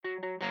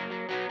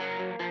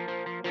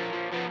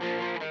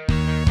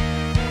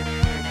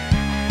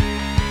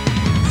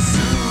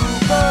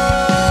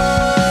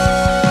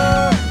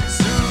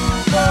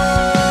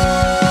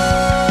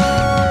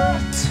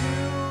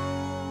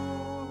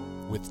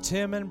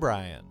Tim and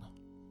Brian.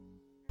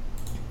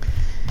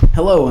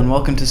 Hello and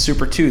welcome to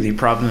SuperTwo, the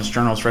Providence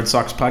Journal's Red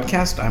Sox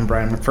podcast. I'm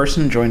Brian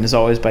McPherson, joined as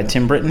always by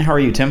Tim Britton. How are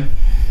you, Tim?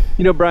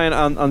 You know, Brian,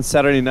 on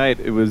Saturday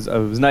night, it was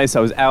nice. I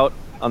was out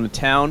on the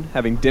town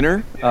having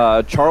dinner.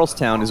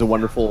 Charlestown is a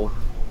wonderful,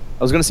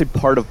 I was going to say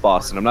part of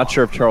Boston. I'm not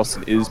sure if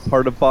Charleston is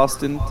part of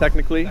Boston,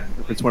 technically,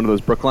 if it's one of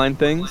those Brookline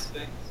things.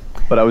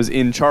 But I was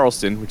in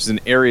Charleston, which is an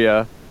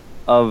area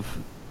of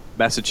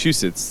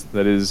Massachusetts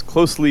that is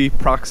closely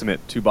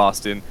proximate to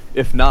Boston,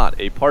 if not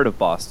a part of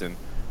Boston.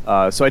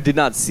 So I did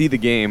not see the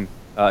game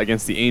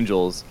against the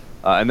Angels.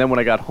 And then when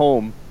I got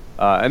home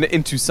and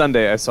into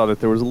Sunday, I saw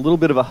that there was a little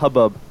bit of a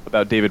hubbub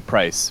about David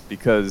Price,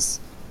 because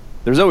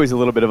there's always a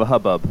little bit of a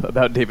hubbub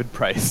about David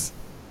Price.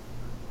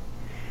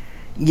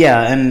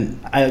 Yeah, and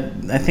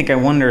I think I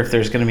wonder if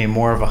there's going to be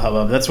more of a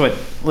hubbub. That's what.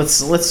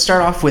 Let's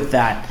start off with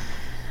that,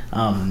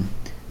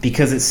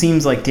 because it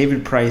seems like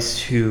David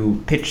Price,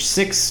 who pitched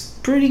 6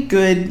 pretty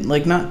good,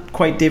 like not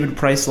quite David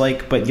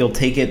Price-like, but you'll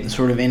take it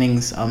sort of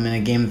innings in a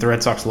game that the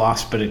Red Sox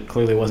lost, but it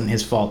clearly wasn't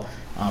his fault.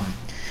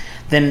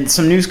 Then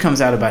some news comes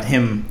out about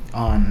him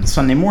on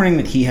Sunday morning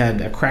that he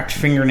had a cracked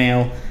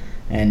fingernail,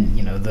 and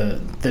you know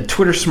the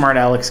Twitter smart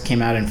Alex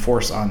came out in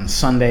force on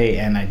Sunday,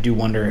 and I do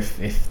wonder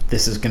if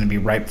this is going to be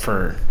ripe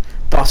for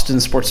Boston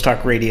sports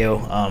talk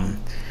radio.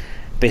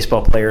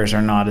 Baseball players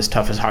are not as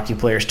tough as hockey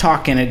players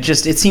talk, and it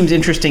seems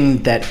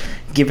interesting that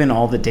given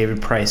all that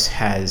David Price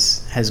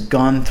has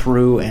gone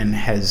through and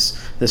has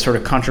the sort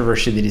of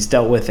controversy that he's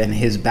dealt with and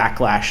his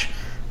backlash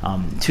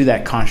to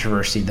that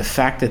controversy, the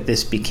fact that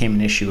this became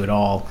an issue at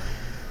all.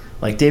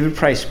 Like, David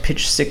Price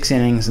pitched 6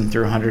 innings and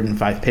threw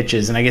 105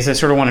 pitches, and I guess I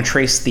sort of want to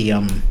trace the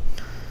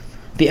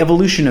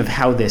evolution of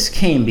how this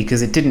came,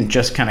 because it didn't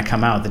just kind of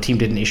come out. The team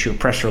didn't issue a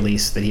press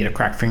release that he had a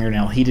cracked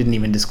fingernail. He didn't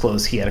even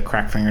disclose he had a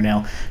cracked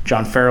fingernail.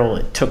 John Farrell,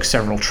 it took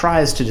several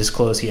tries to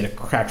disclose he had a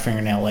cracked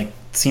fingernail. Like,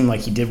 it seemed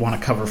like he did want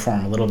to cover for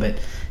him a little bit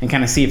and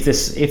kind of see if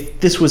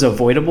this was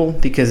avoidable,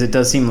 because it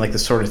does seem like the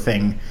sort of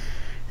thing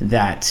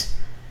that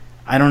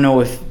I don't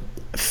know if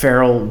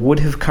Farrell would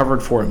have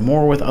covered for it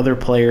more with other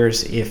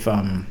players if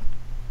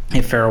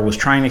Farrell was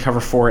trying to cover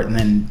for it and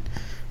then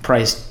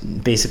Price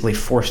basically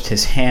forced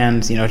his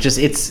hand. You know, it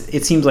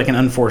seems like an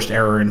unforced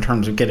error in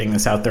terms of getting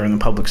this out there in the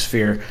public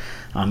sphere,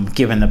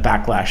 given the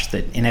backlash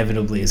that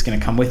inevitably is going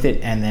to come with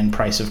it, and then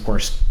Price, of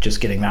course,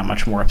 just getting that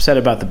much more upset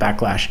about the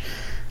backlash,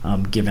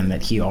 given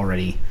that he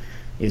already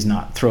is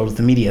not thrilled with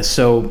the media.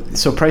 So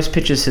Price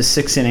pitches his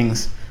 6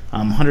 innings,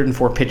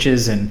 104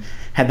 pitches, and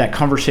had that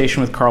conversation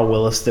with Carl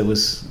Willis that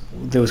was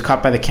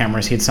caught by the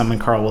cameras. He had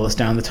summoned Carl Willis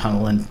down the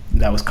tunnel, and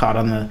that was caught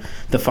on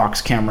the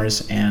Fox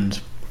cameras. And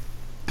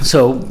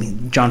so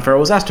John Farrell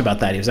was asked about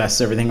that. He was asked,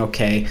 is everything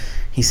okay?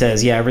 He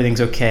says, yeah, everything's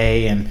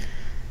okay. And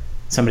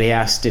somebody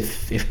asked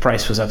if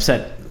Price was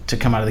upset to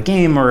come out of the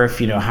game, or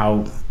if, you know,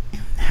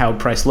 how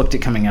Price looked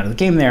at coming out of the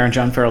game there. And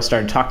John Farrell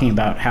started talking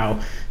about how,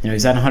 you know,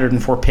 he's at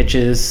 104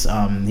 pitches.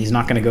 He's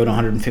not going to go to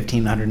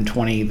 115,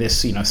 120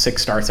 this,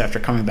 6 starts after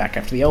coming back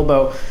after the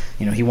elbow.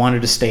 You know, he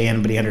wanted to stay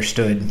in, but he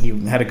understood. He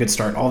had a good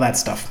start, all that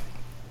stuff.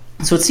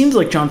 So it seems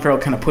like John Farrell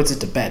kind of puts it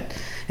to bed.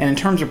 And in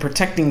terms of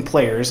protecting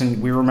players,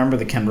 and we remember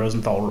the Ken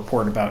Rosenthal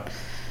report about,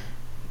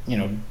 you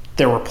know,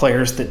 there were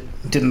players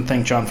that didn't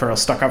think John Farrell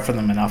stuck up for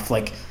them enough.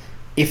 Like,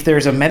 if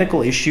there's a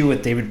medical issue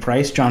with David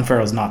Price, John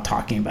Farrell's not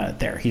talking about it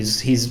there.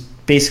 He's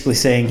basically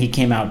saying he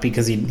came out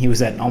because he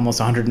was at almost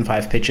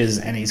 105 pitches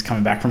and he's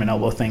coming back from an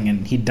elbow thing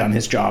and he'd done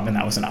his job and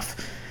that was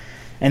enough.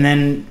 And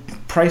then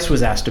Price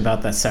was asked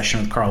about that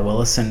session with Carl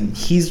Willis, and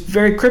he's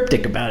very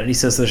cryptic about it. He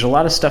says there's a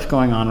lot of stuff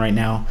going on right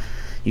now.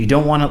 You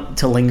don't want it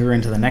to linger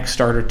into the next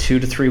start or 2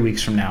 to 3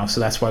 weeks from now, so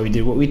that's why we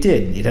did what we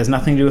did. It has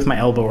nothing to do with my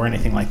elbow or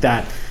anything like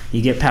that.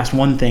 You get past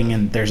one thing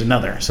and there's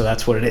another, so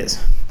that's what it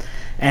is.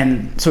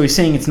 And so he's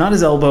saying it's not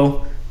his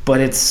elbow,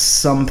 but it's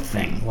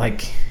something.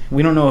 Like,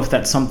 we don't know if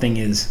that something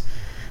is...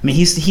 I mean,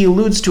 he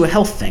alludes to a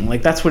health thing.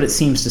 Like, that's what it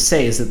seems to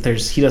say, is that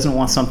he doesn't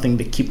want something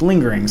to keep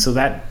lingering. So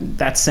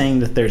that's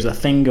saying that there's a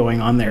thing going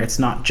on there. It's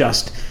not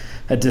just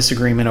a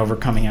disagreement over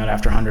coming out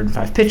after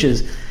 105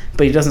 pitches,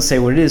 but he doesn't say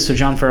what it is. So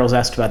John Farrell's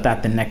asked about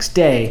that the next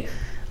day,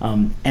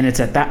 and it's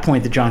at that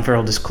point that John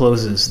Farrell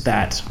discloses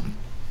that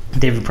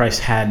David Price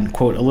had,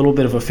 quote, a little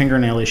bit of a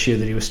fingernail issue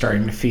that he was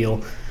starting to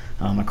feel,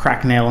 a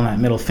cracked nail in that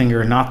middle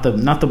finger, not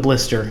the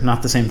blister,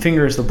 not the same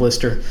finger as the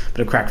blister,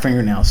 but a cracked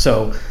fingernail.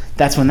 So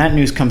that's when that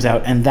news comes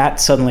out, and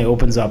that suddenly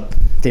opens up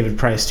David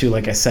Price to,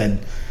 like I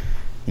said,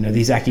 you know,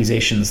 these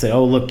accusations that,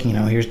 oh, look, you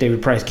know, here's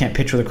David Price, can't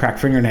pitch with a cracked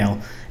fingernail.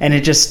 And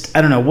it just,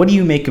 I don't know, what do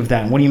you make of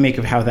that? What do you make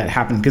of how that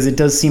happened? Because it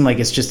does seem like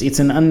it's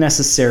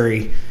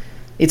unnecessary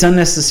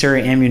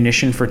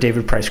ammunition for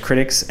David Price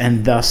critics,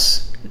 and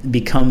thus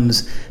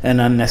becomes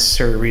an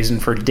unnecessary reason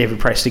for David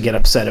Price to get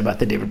upset about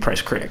the David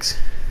Price critics.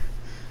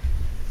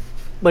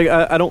 Like,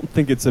 I don't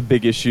think it's a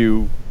big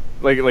issue.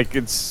 Like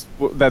it's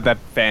that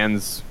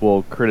fans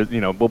will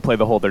will play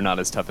the whole "they're not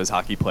as tough as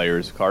hockey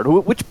players" card.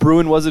 Which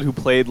Bruin was it who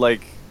played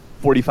like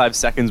 45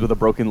 seconds with a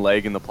broken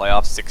leg in the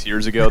playoffs 6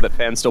 years ago that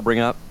fans still bring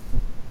up?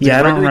 Yeah,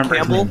 I don't remember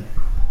Campbell?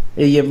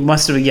 It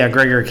must have. Yeah,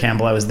 Gregory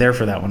Campbell. I was there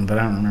for that one, but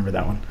I don't remember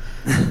that one.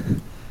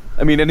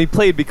 I mean, and he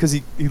played because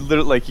he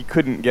literally, like, he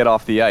couldn't get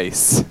off the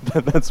ice.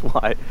 That's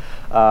why,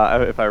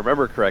 if I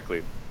remember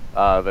correctly,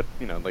 that,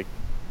 you know, like,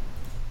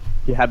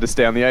 he had to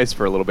stay on the ice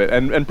for a little bit.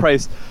 And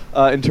Price,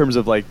 in terms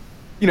of, like,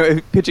 you know,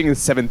 pitching his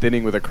seventh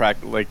inning with a crack,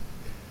 like,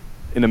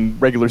 in a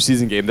regular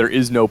season game, there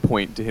is no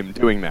point to him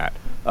doing that.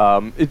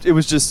 It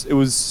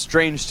was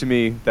strange to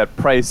me that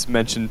Price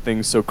mentioned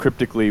things so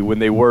cryptically when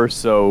they were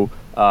so,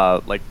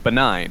 like,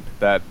 benign,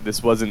 that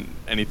this wasn't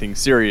anything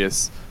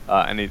serious.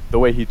 And the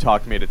way he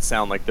talked made it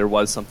sound like there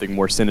was something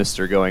more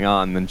sinister going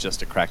on than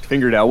just a cracked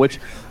fingernail, which,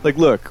 like,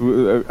 look,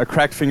 a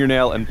cracked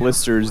fingernail and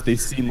blisters, they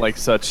seem like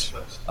such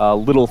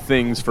little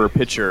things for a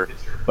pitcher,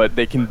 but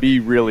they can be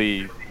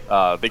really,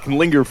 they can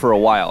linger for a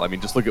while. I mean,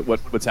 just look at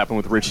what's happened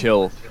with Rich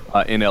Hill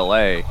in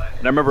L.A. And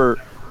I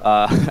remember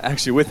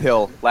actually with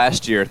Hill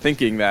last year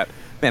thinking that,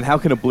 man, how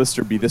can a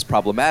blister be this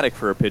problematic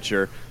for a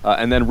pitcher?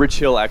 And then Rich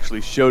Hill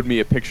actually showed me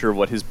a picture of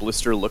what his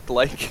blister looked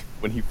like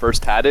when he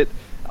first had it.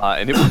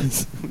 And it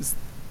was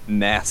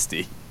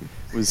nasty.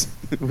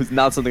 It was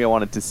not something I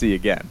wanted to see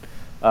again.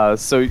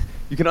 So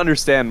you can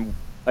understand.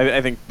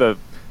 I think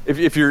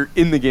if you're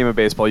in the game of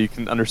baseball, you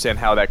can understand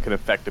how that could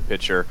affect a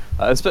pitcher.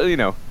 Especially, you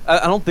know,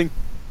 I don't think,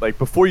 like,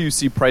 before you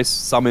see Price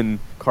summon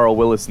Carl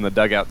Willis in the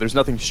dugout, there's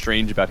nothing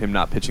strange about him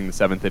not pitching the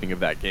seventh inning of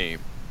that game.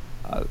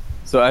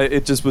 So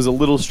it just was a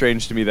little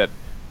strange to me that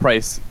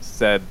Price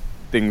said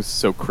things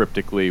so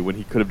cryptically when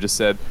he could have just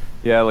said,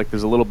 yeah, like,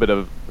 there's a little bit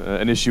of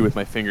an issue with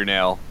my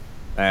fingernail.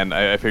 And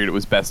I figured it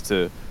was best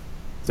to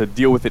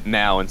deal with it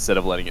now instead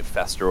of letting it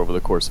fester over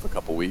the course of a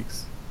couple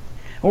weeks.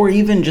 Or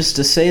even just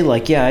to say,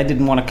 like, yeah, I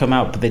didn't want to come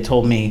out, but they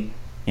told me,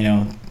 you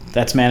know,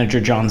 that's manager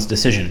John's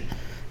decision.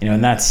 You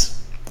know,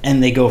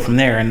 and they go from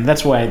there. And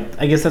that's why,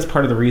 I guess that's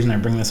part of the reason I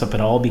bring this up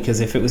at all, because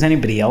if it was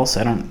anybody else,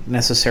 I don't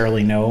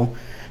necessarily know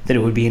that it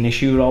would be an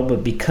issue at all.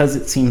 But because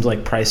it seems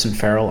like Price and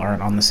Farrell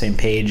aren't on the same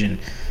page, and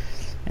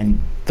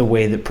the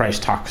way that Price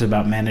talks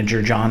about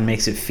manager John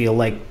makes it feel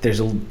like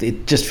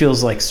it just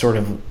feels like sort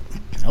of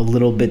a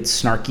little bit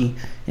snarky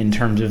in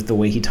terms of the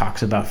way he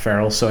talks about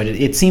Farrell. So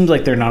it seems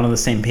like they're not on the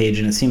same page,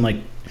 and it seemed like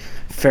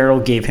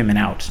Farrell gave him an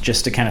out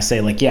just to kind of say,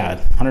 like, yeah,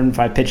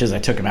 105 pitches, I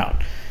took him out.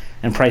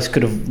 And Price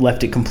could have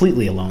left it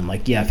completely alone.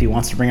 Like, yeah, if he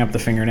wants to bring up the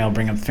fingernail,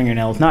 bring up the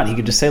fingernail. If not, he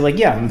could just say, like,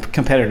 yeah, I'm a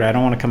competitor. I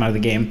don't want to come out of the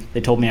game.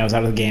 They told me I was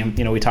out of the game.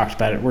 You know, we talked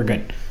about it. We're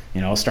good.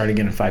 You know, I'll start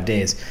again in 5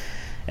 days.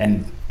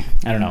 And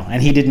I don't know.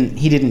 And he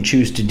didn't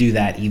choose to do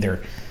that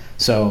either.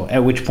 So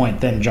at which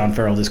point then John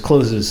Farrell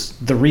discloses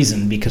the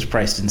reason because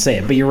Price didn't say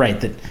it. But you're right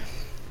that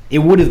it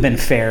would have been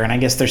fair. And I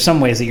guess there's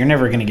some ways that you're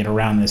never going to get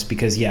around this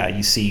because, yeah,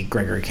 you see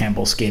Gregory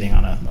Campbell skating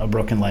on a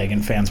broken leg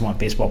and fans want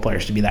baseball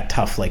players to be that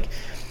tough. Like,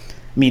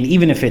 I mean,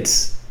 even if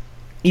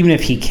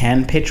he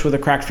can pitch with a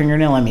cracked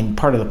fingernail, I mean,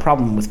 part of the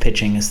problem with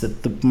pitching is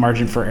that the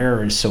margin for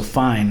error is so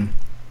fine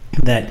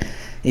that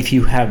if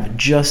you have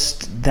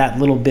just that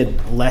little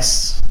bit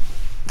less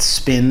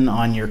spin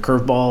on your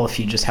curveball, if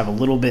you just have a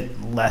little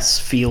bit less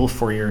feel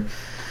for your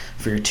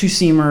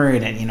two-seamer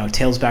and it, you know,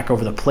 tails back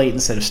over the plate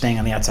instead of staying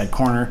on the outside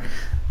corner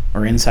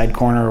or inside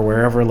corner or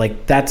wherever,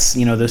 like, that's,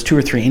 you know, those 2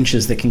 or 3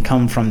 inches that can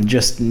come from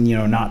just, you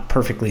know, not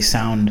perfectly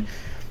sound,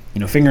 you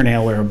know,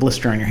 fingernail or a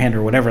blister on your hand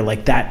or whatever,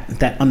 like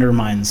that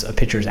undermines a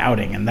pitcher's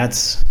outing. And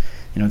that's,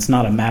 you know, it's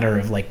not a matter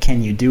of, like,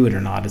 can you do it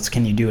or not, it's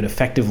can you do it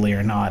effectively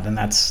or not. And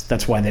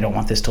that's why they don't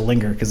want this to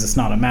linger, because it's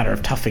not a matter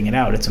of toughing it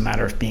out, it's a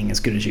matter of being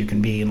as good as you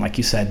can be. And like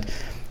you said,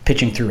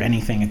 pitching through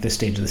anything at this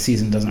stage of the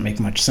season doesn't make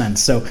much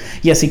sense. So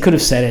yes, he could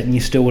have said it and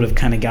you still would have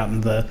kind of gotten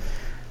the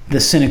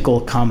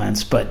cynical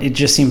comments, but it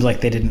just seems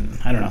like they didn't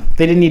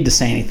need to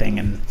say anything.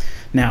 And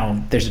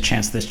now there's a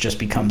chance this just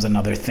becomes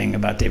another thing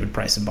about David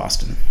Price in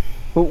Boston.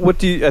 Well,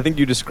 I think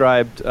you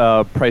described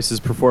Price's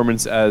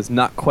performance as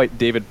not quite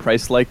David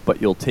Price-like,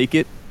 but you'll take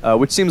it,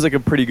 which seems like a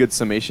pretty good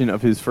summation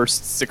of his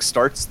first 6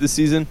 starts this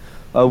season.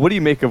 What do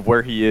you make of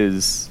where he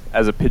is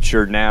as a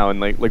pitcher now, and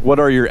like what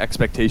are your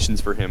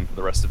expectations for him for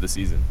the rest of the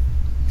season?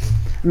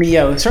 I mean,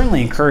 yeah, it's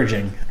certainly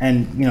encouraging.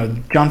 And, you know,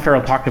 John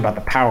Farrell talked about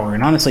the power,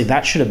 and honestly,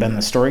 that should have been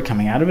the story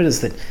coming out of it,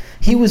 is that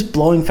he was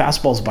blowing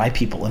fastballs by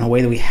people in a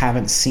way that we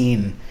haven't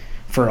seen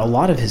for a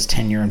lot of his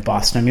tenure in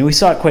Boston. I mean, we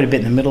saw it quite a bit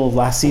in the middle of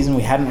last season.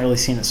 We hadn't really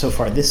seen it so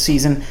far this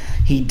season.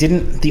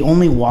 The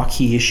only walk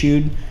he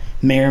issued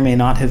may or may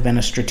not have been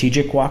a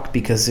strategic walk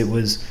because it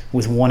was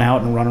with 1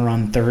 out and runner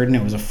on third, and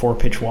it was a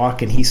 4-pitch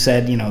walk. And he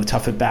said, you know,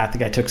 tough at bat, the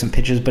guy took some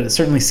pitches, but it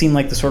certainly seemed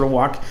like the sort of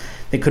walk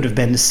that could have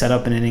been to set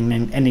up an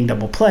ending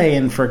double play.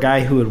 And for a guy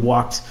who had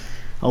walked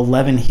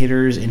 11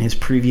 hitters in his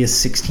previous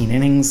 16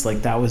 innings,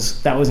 like that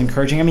was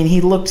encouraging. I mean,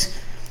 he looked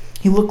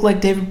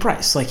like David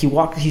Price. Like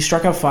he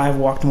struck out 5,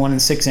 walked 1 in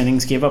 6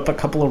 innings, gave up a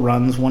couple of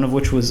runs, one of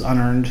which was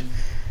unearned,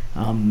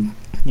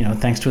 you know,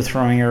 thanks to a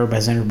throwing error by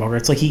Xander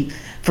Bogaerts. Like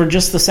for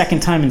just the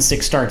second time in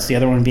 6 starts, the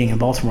other one being in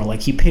Baltimore,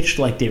 like he pitched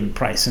like David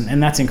Price,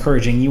 and that's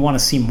encouraging. You want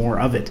to see more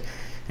of it,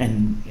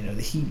 and you know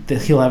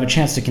he'll have a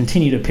chance to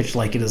continue to pitch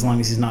like it as long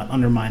as he's not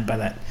undermined by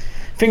that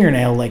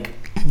fingernail. Like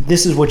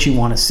this is what you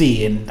want to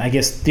see, and I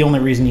guess the only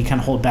reason you kind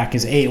of hold back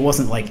is it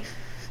wasn't like,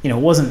 you know,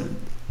 it wasn't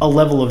a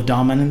level of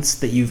dominance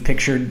that you've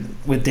pictured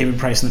with David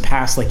Price in the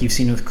past, like you've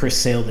seen with Chris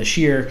Sale this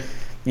year.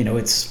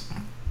 It's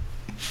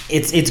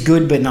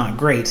good but not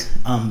great.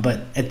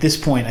 But at this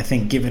point, I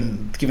think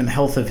given the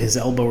health of his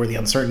elbow or the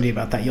uncertainty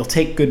about that, you'll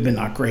take good but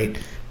not great,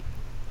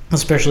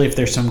 especially if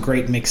there's some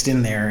great mixed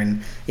in there.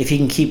 And if he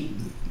can keep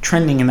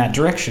trending in that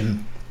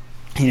direction,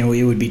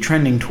 it would be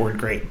trending toward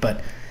great.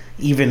 But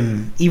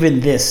even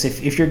this,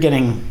 if you're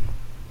getting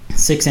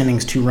 6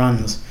 innings, 2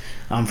 runs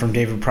from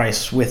David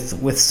Price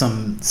with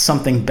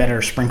something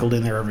better sprinkled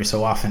in there every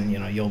so often,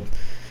 you'll,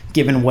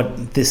 given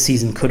what this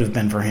season could have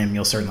been for him,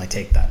 you'll certainly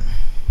take that.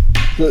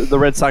 The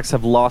Red Sox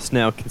have lost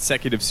now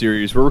consecutive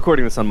series. We're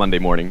recording this on Monday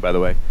morning, by the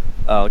way.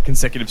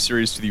 Consecutive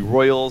series to the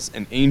Royals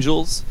and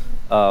Angels,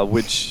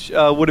 which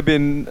would have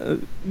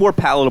been more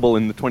palatable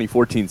in the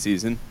 2014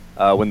 season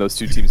when those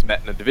two teams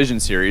met in a division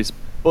series.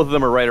 Both of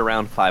them are right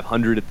around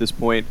 500 at this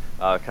point,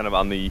 kind of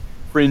on the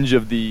fringe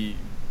of the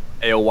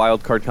AL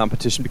wildcard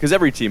competition, because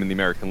every team in the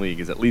American League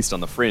is at least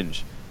on the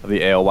fringe of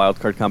the AL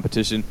wildcard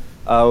competition.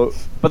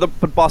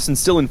 But Boston's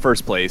still in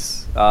first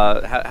place.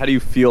 How do you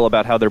feel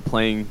about how they're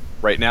playing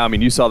right now? I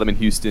mean, you saw them in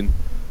Houston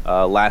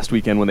last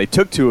weekend when they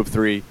took 2 of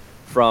 3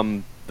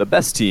 from the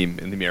best team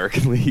in the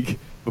American League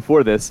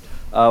before this.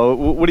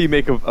 What do you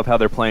make of how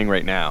they're playing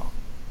right now?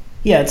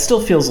 Yeah, it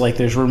still feels like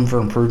there's room for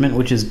improvement,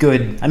 which is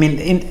good. I mean,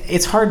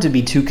 it's hard to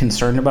be too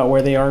concerned about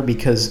where they are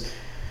because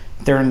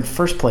they're in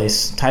first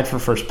place, tied for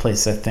first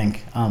place, I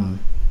think.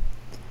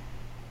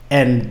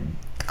 And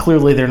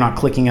clearly they're not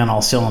clicking on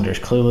all cylinders.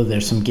 Clearly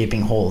there's some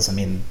gaping holes. I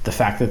mean, the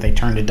fact that they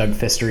turned to Doug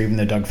Fister, even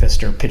though Doug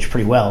Fister pitched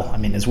pretty well, I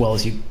mean, as well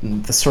as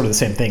that's sort of the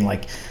same thing,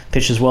 like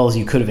pitched as well as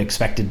you could have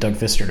expected Doug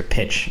Fister to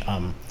pitch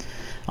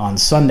on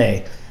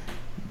Sunday.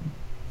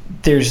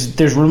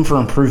 There's room for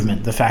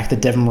improvement. The fact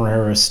that Devin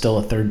Marrero is still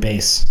at third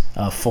base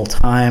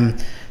full-time,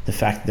 the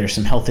fact that there's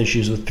some health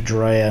issues with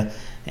Pedroia,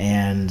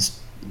 and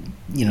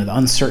the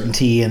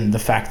uncertainty and the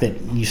fact that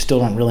you still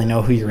don't really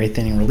know who your 8th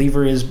inning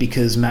reliever is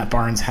because Matt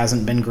Barnes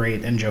hasn't been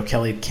great and Joe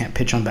Kelly can't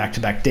pitch on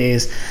back-to-back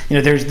days.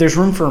 There's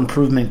room for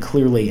improvement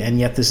clearly, and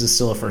yet this is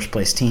still a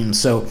first-place team.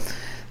 So,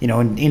 in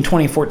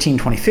 2014,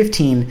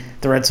 2015,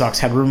 the Red Sox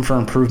had room for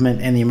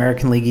improvement, and the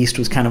American League East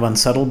was kind of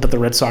unsettled, but the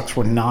Red Sox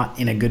were not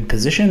in a good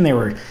position.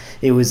 The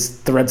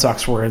Red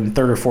Sox were in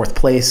 3rd or 4th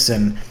place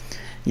and,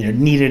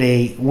 needed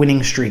a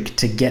winning streak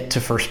to get to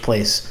first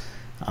place.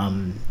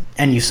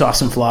 And you saw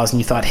some flaws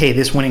and you thought, hey,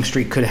 this winning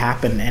streak could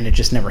happen, and it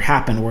just never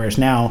happened. Whereas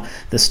now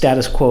the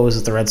status quo is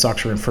that the Red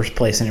Sox are in first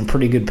place and in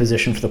pretty good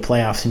position for the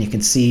playoffs, and you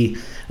can see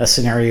a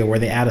scenario where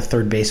they add a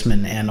third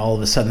baseman and all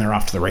of a sudden they're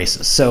off to the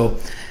races. So,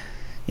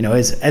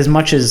 as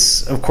much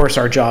as, of course,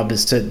 our job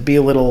is to be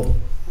a little,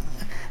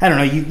 I don't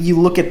know, you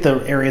look at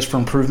the areas for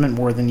improvement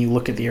more than you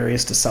look at the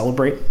areas to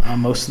celebrate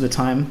most of the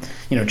time,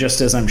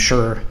 just as I'm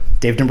sure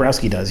Dave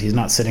Dombrowski does. He's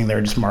not sitting there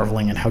just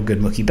marveling at how good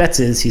Mookie Betts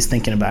is. He's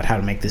thinking about how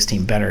to make this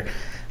team better.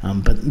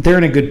 But they're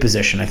in a good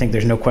position. I think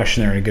there's no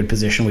question they're in a good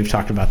position. We've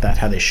talked about that,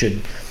 how they should.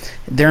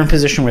 They're in a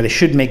position where they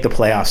should make the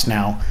playoffs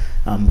now.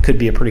 Could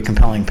be a pretty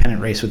compelling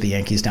pennant race with the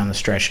Yankees down the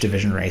stretch,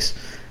 division race.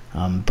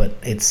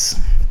 But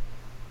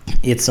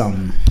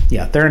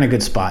they're in a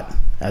good spot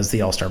as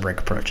the All-Star break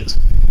approaches.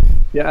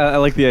 Yeah, I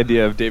like the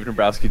idea of Dave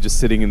Dombrowski just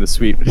sitting in the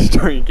suite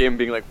during a game and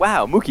being like,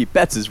 wow, Mookie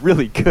Betts is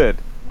really good.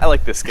 I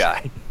like this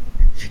guy.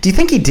 Do you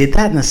think he did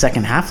that in the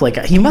second half? Like,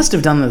 he must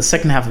have done that in the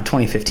second half of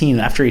 2015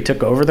 after he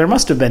took over. There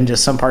must have been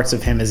just some parts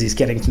of him as he's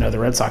getting to know the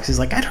Red Sox. He's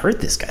like, I'd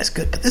heard this guy's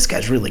good, but this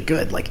guy's really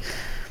good. Like,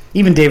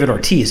 even David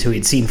Ortiz, who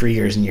he'd seen for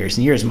years and years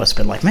and years, must have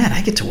been like, man,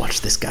 I get to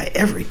watch this guy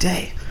every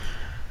day.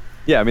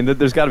 Yeah, I mean,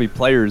 there's got to be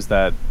players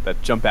that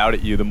jump out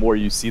at you the more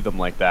you see them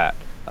like that.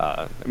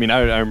 I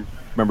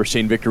remember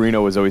Shane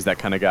Victorino was always that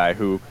kind of guy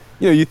who,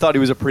 you thought he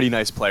was a pretty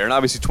nice player. And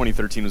obviously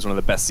 2013 was one of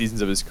the best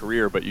seasons of his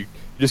career, but you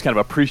just kind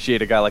of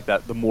appreciate a guy like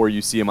that the more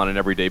you see him on an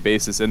everyday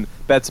basis. And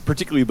that's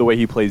particularly the way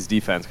he plays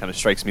defense kind of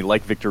strikes me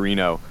like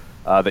Victorino,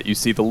 that you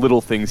see the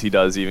little things he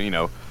does, even,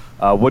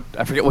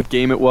 I forget what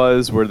game it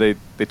was where they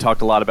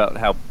talked a lot about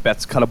how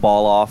Betts cut a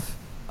ball off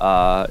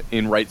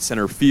in right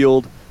center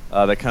field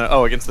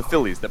against the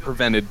Phillies that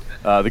prevented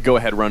the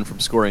go-ahead run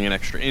from scoring in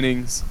extra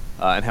innings,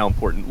 and how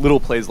important little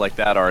plays like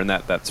that are, and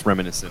that's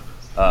reminiscent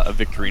of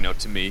Victorino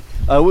to me.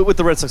 With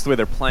the Red Sox, the way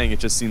they're playing, it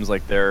just seems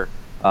like they're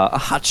a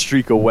hot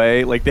streak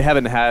away. Like, they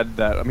haven't had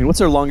that. I mean, what's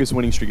their longest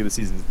winning streak of the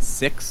season?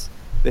 6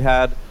 they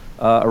had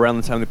around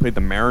the time they played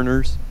the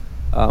Mariners.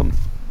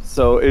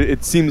 So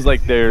it seems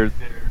like they're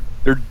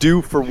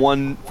due for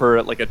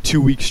like a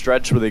 2-week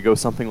stretch where they go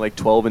something like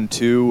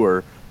 12-2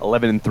 or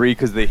 11-3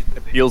 because it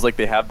feels like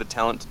they have the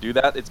talent to do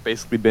that. It's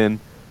basically been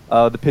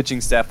the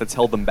pitching staff that's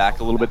held them back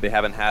a little bit. They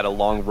haven't had a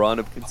long run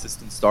of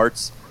consistent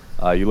starts.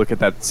 You look at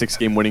that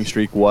 6-game winning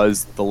streak I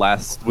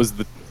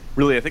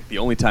think the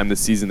only time this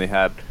season they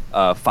had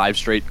 5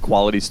 straight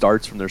quality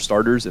starts from their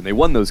starters, and they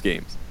won those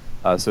games.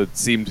 So it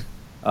seemed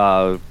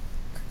like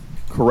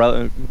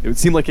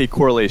a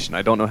correlation.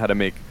 I don't know how to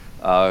make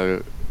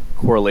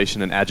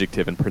correlation an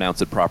adjective and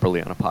pronounce it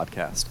properly on a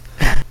podcast.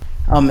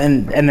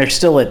 And they're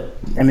still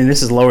at,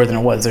 this is lower than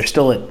it was, they're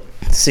still at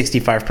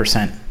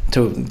 65%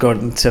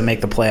 to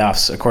make the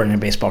playoffs according to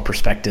Baseball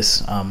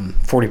Prospectus.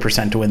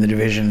 40% to win the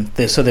division.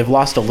 So they've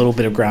lost a little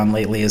bit of ground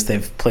lately as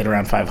they've played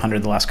around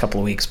 500 the last couple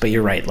of weeks. But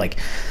you're right, like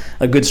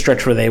a good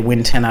stretch where they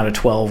win 10 out of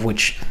 12,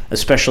 which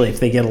especially if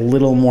they get a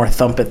little more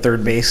thump at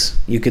third base,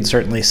 you could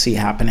certainly see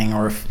happening.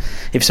 Or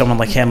if someone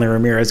like Hanley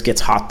Ramirez gets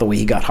hot the way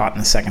he got hot in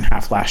the second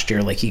half last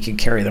year, like he could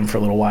carry them for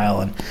a little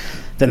while, and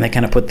then they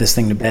kind of put this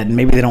thing to bed.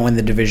 Maybe they don't win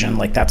the division.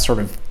 Like that's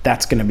going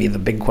to be the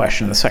big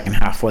question in the second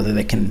half, whether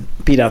they can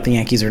beat out the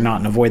Yankees or not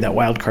and avoid that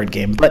wild card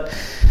game. But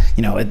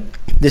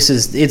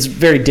it's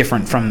very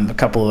different from a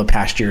couple of the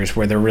past years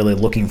where they're really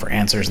looking for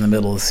answers in the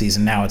middle of the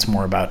season. Now it's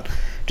more about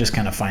just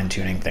kind of fine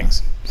tuning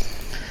things.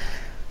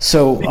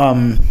 So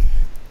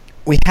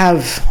we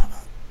have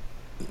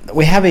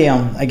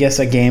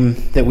a game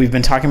that we've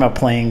been talking about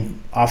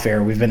playing off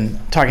air. We've been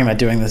talking about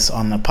doing this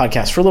on the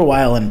podcast for a little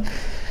while, and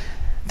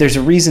there's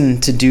a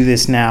reason to do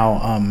this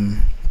now.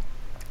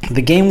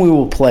 The game we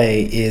will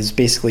play is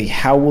basically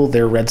how will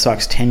their Red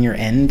Sox tenure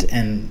end,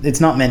 and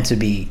it's not meant to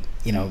be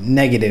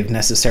negative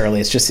necessarily.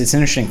 It's an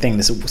interesting thing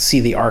to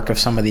see the arc of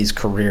some of these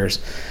careers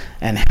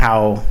and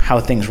how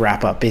things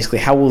wrap up. Basically,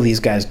 how will these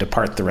guys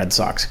depart the Red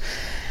Sox?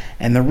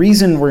 And the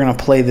reason we're going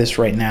to play this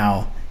right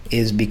now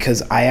is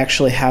because I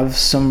actually have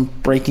some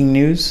breaking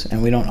news,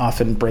 and we don't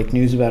often break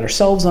news about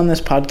ourselves on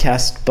this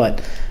podcast,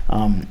 but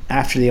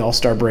after the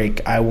All-Star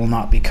break, I will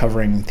not be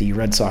covering the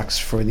Red Sox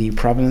for the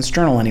Providence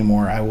Journal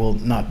anymore. I will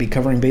not be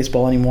covering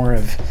baseball anymore.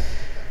 I've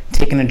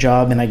taken a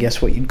job in, I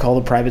guess, what you'd call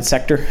the private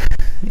sector,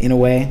 in a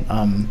way,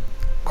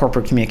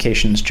 corporate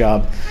communications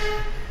job.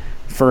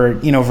 For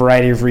a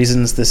variety of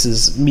reasons, this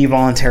is me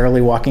voluntarily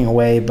walking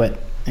away, but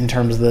in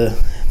terms of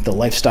the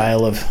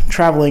lifestyle of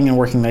traveling and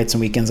working nights and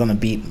weekends on the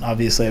beat,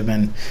 obviously I've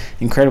been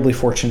incredibly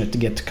fortunate to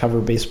get to cover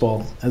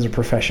baseball as a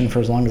profession for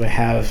as long as I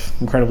have.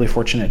 Incredibly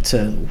fortunate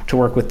to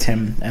work with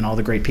Tim and all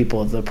the great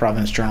people of the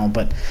Providence Journal,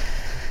 but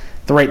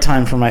the right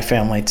time for my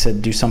family to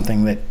do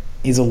something that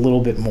is a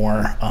little bit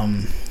more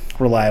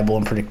reliable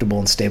and predictable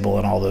and stable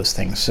and all those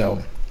things.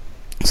 So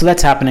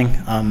that's happening.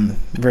 I'm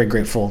very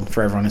grateful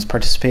for everyone who's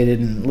participated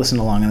and listened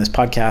along in this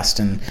podcast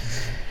and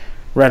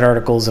read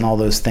articles and all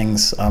those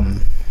things.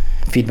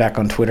 Feedback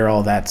on Twitter,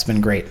 all that's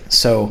been great.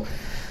 So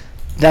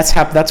that's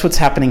what's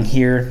happening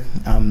here.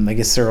 I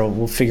guess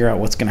we'll figure out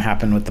what's going to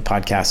happen with the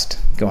podcast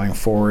going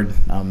forward.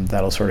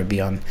 That'll sort of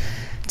be on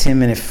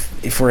Tim, and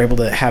if we're able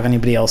to have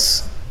anybody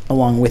else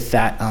along with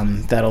that,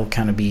 that'll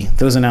kind of be,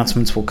 those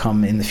announcements will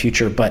come in the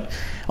future. But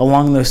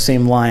along those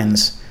same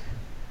lines,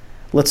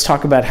 let's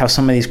talk about how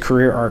some of these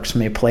career arcs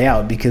may play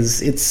out,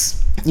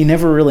 because you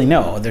never really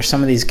know. There's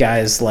some of these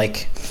guys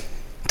like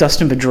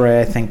Dustin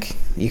Pedroia, I think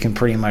you can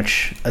pretty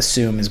much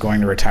assume is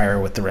going to retire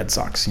with the Red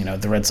Sox.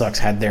 The Red Sox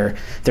had their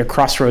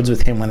crossroads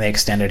with him when they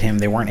extended him.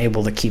 They weren't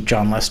able to keep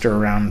John Lester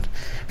around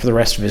for the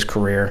rest of his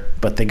career,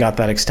 but they got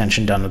that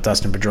extension done with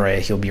Dustin Pedroia.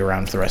 He'll be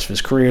around for the rest of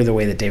his career, the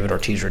way that David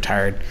Ortiz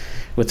retired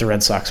with the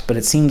Red Sox. But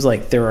it seems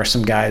like there are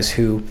some guys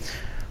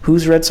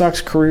whose Red Sox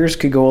careers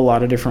could go a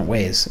lot of different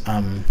ways.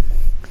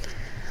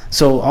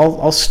 So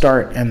I'll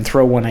start and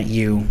throw one at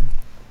you,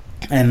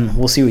 and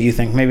we'll see what you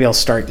think. Maybe I'll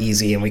start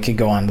easy, and we could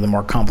go on to the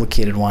more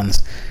complicated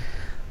ones.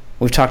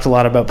 We've talked a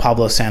lot about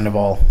Pablo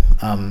Sandoval.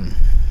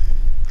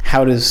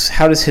 How does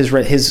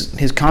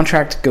his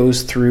contract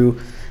goes through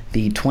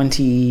the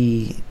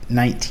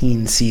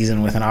 2019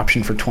 season with an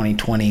option for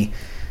 2020?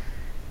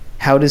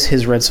 How does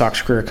his Red Sox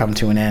career come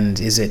to an end?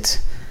 Is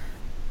it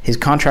his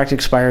contract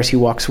expires, he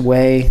walks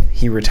away,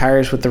 he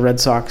retires with the Red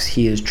Sox,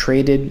 he is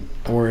traded,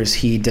 or is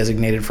he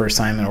designated for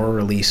assignment or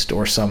released,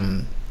 or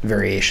some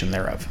variation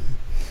thereof?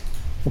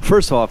 Well,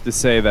 first of all, I have to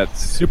say that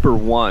Super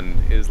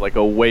One is like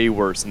a way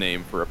worse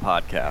name for a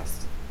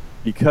podcast,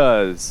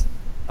 because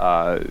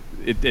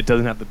it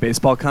doesn't have the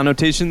baseball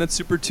connotation that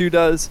Super Two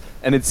does,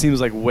 and it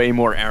seems like way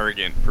more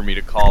arrogant for me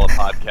to call a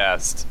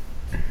podcast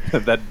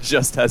that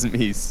just has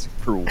me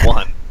Super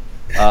One.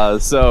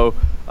 So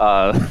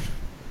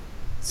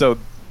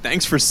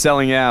thanks for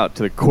selling out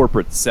to the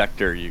corporate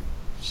sector, you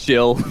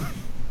shill.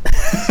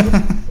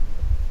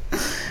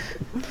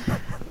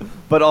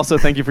 But also,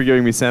 thank you for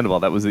giving me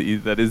Sandoval. That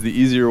is the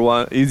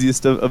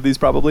easiest of these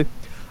probably.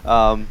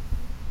 And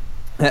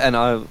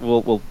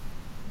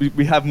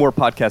we have more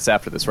podcasts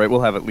after this, right?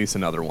 We'll have at least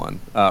another one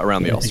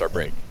around the All-Star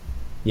break.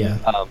 Yeah.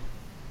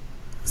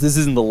 This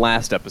isn't the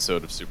last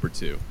episode of Super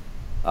 2.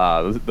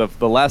 The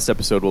last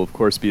episode will, of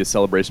course, be a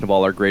celebration of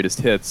all our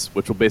greatest hits,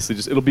 which will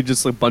basically it'll be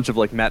just a bunch of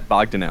like Matt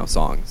Bogdanow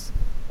songs,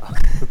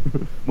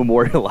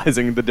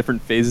 memorializing the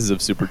different phases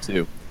of Super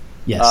 2.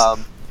 Yes.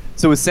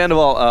 So with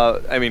Sandoval,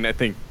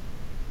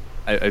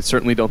 I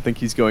certainly don't think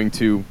he's going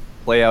to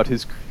play out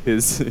his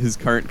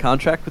current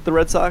contract with the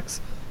Red Sox.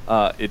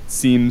 It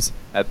seems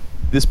at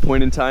this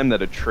point in time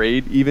that a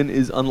trade even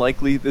is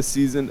unlikely this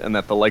season, and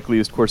that the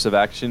likeliest course of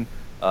action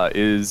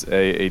is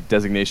a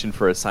designation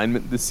for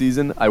assignment this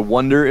season. I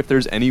wonder if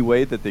there's any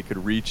way that they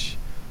could reach.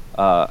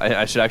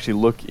 I should actually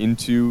look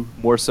into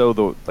more so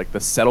the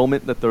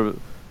settlement that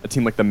a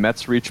team like the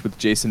Mets reached with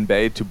Jason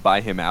Bay to buy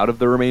him out of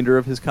the remainder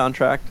of his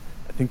contract,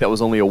 I think that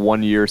was only a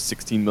 1 year,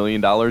 $16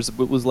 million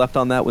was left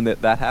on that when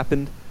that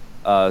happened.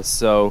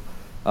 So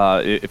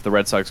if the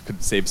Red Sox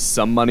could save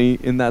some money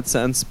in that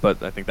sense,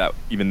 but I think that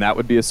even that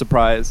would be a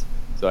surprise.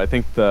 So I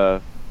think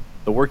the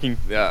working,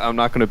 I'm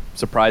not going to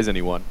surprise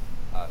anyone.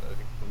 I think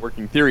the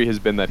working theory has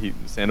been that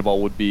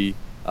Sandoval would be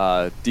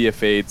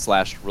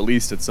DFA'd /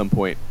 released at some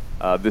point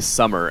this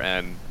summer,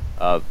 and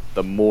the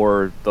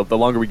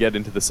longer we get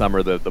into the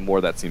summer, the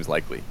more that seems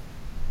likely.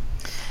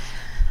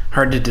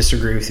 Hard to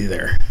disagree with you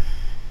there.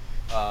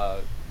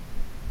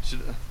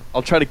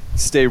 I'll try to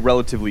stay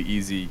relatively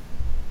easy,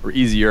 or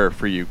easier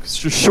for you,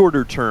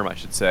 shorter term, I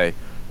should say,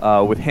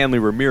 with Hanley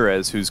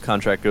Ramirez, whose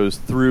contract goes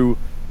through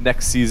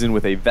next season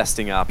with a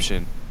vesting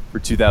option for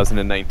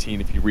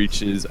 2019 if he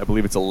reaches, I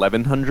believe it's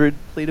 1,100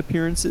 plate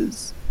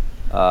appearances.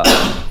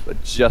 I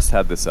just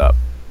had this up.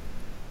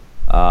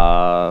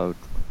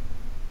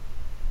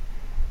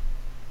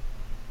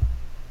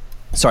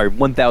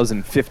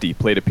 1,050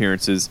 plate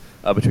appearances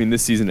between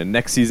this season and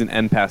next season,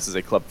 and passes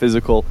a club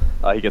physical.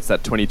 He gets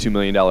that $22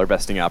 million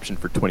vesting option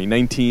for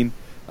 2019.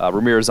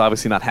 Ramirez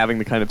obviously not having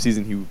the kind of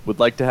season he would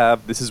like to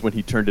have. This is when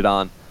he turned it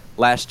on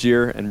last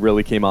year and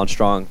really came on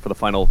strong for the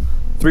final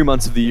 3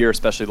 months of the year,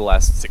 especially the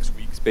last 6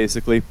 weeks,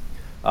 basically,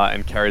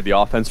 and carried the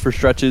offense for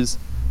stretches.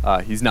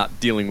 He wasn't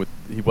dealing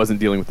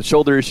with the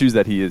shoulder issues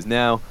that he is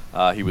now.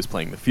 He was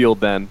playing the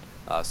field then.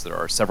 So there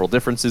are several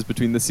differences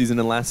between this season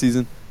and last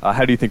season.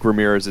 How do you think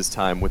Ramirez's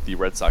time with the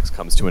Red Sox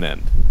comes to an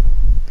end?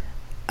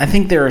 I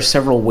think there are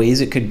several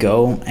ways it could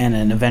go, and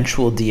an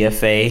eventual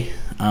DFA,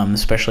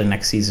 especially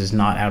next season, is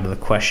not out of the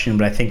question.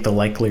 But I think the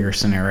likelier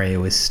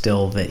scenario is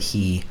still that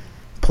he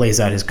plays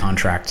out his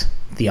contract.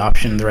 The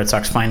option, the Red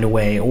Sox find a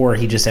way, or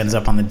he just ends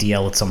up on the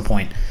DL at some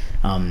point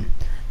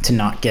to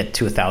not get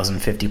to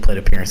 1,050 plate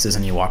appearances,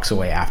 and he walks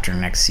away after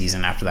next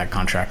season, after that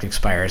contract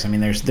expires. I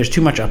mean, there's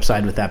too much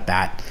upside with that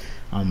bat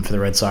for the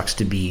Red Sox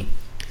to be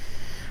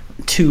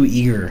too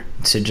eager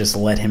to just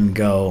let him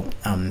go,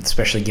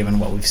 especially given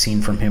what we've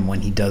seen from him when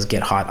he does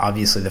get hot.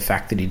 Obviously, the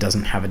fact that he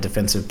doesn't have a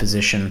defensive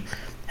position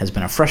has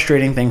been a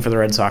frustrating thing for the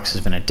Red Sox,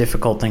 has been a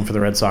difficult thing for the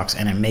Red Sox,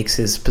 and it makes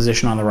his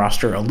position on the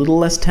roster a little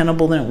less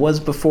tenable than it was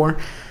before,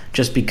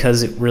 just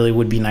because it really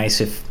would be nice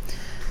if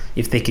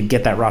they could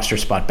get that roster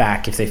spot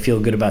back, if they feel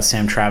good about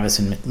Sam Travis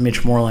and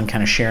Mitch Moreland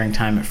kind of sharing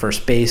time at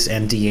first base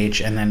and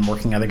DH, and then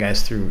working other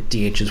guys through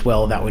DH as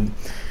well. That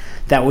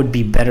would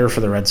be better for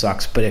the Red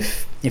Sox. But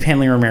if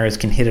Hanley Ramirez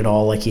can hit it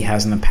all like he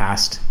has in the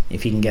past,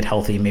 if he can get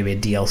healthy, maybe a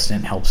DL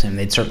stint helps him,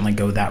 they'd certainly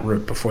go that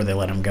route before they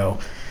let him go.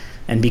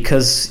 And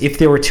because if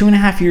there were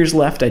 2.5 years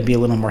left, I'd be a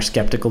little more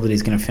skeptical that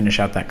he's going to finish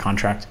out that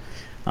contract.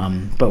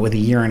 But with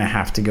 1.5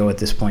 years to go at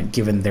this point,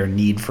 given their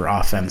need for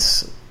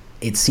offense,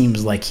 it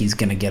seems like he's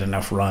going to get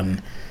enough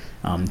run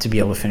to be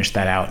able to finish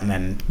that out. And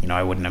then,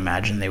 I wouldn't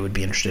imagine they would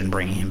be interested in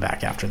bringing him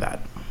back after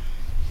that.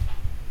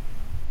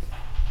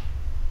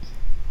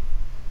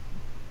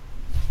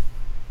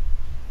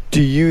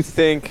 Do you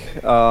think?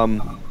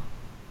 Do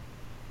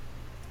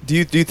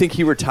you think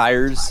he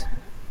retires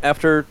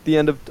after the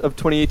end of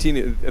 2018?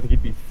 I think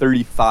he'd be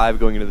 35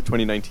 going into the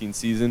 2019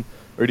 season,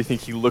 or do you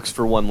think he looks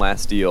for one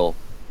last deal,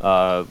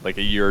 like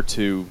a year or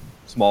two,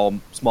 small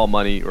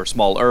money or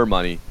smaller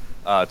money,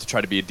 to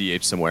try to be a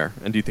DH somewhere?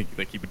 And do you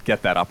think he would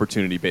get that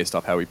opportunity based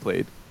off how he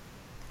played?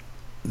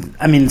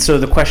 I mean, so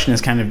the question is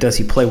kind of, does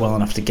he play well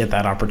enough to get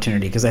that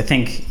opportunity? Because I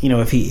think,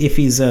 if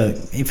he's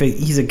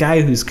a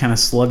guy who's kind of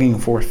slugging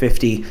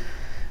 450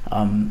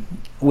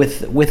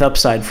 with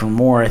upside for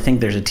more, I think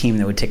there's a team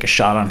that would take a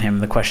shot on him.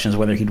 The question is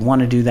whether he'd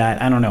want to do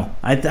that. I don't know.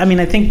 I mean,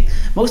 I think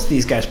most of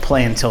these guys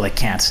play until they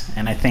can't,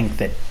 and I think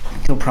that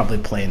he'll probably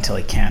play until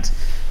he can't.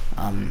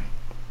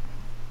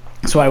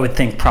 So I would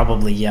think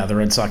probably, the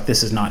Red Sox,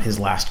 this is not his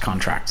last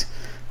contract.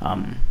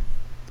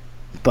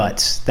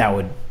 But that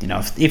would,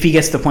 if he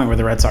gets to the point where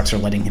the Red Sox are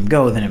letting him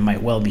go, then it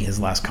might well be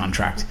his last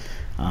contract.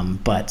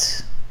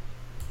 But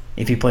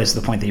if he plays to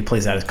the point that he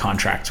plays out his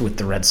contract with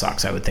the Red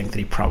Sox, I would think that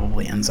he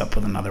probably ends up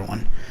with another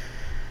one.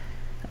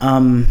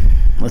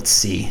 Let's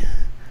see.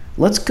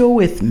 Let's go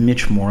with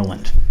Mitch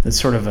Moreland. That's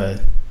sort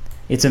of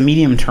it's a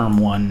medium-term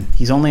one.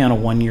 He's only on a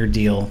 1-year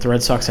deal. The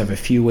Red Sox have a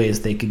few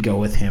ways they could go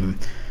with him.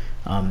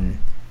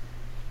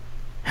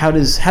 How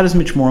does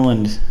Mitch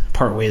Moreland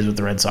part ways with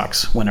the Red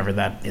Sox whenever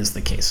that is the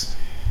case?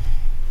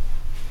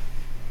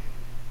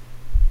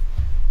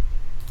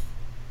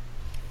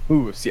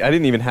 Ooh, see, I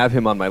didn't even have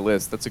him on my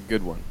list. That's a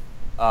good one.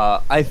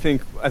 I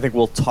think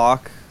we'll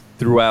talk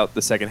throughout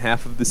the second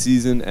half of the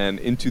season and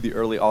into the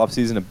early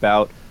offseason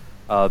about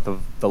the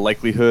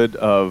likelihood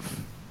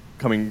of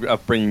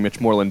bringing Mitch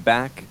Moreland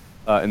back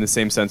in the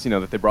same sense,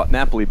 that they brought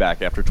Napoli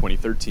back after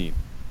 2013,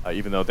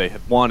 even though they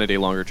had wanted a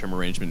longer-term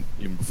arrangement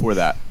even before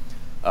that.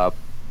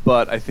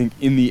 But I think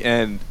in the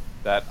end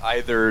that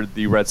either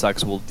the Red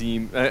Sox will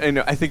deem...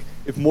 I think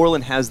if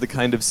Moreland has the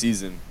kind of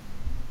season,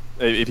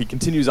 if he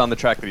continues on the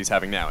track that he's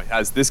having now, he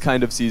has this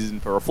kind of season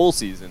for a full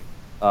season,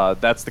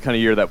 that's the kind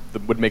of year that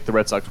would make the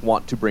Red Sox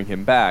want to bring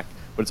him back,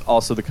 but it's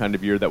also the kind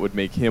of year that would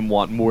make him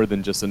want more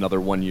than just another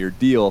 1-year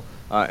deal.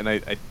 And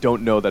I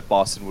don't know that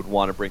Boston would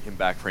want to bring him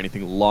back for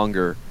anything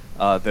longer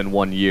than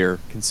 1 year,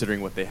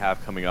 considering what they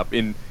have coming up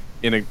in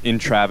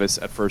Travis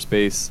at first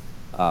base,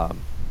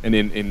 and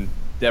in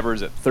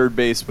Devers at third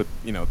base, with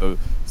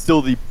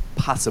still the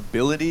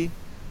possibility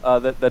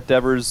that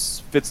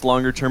Devers fits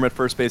longer term at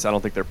first base. I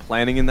don't think they're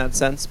planning in that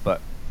sense,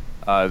 but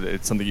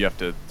it's something you have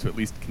to at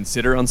least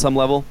consider on some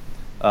level.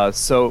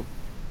 So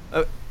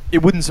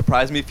it wouldn't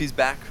surprise me if he's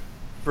back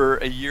for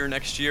a year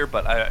next year,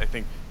 but I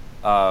think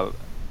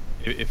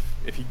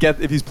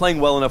if he's playing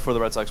well enough where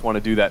the Red Sox want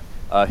to do that,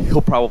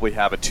 he'll probably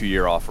have a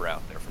 2-year offer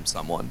out there from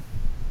someone.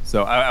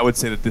 So I would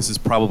say that this is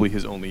probably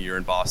his only year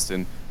in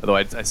Boston, although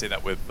I say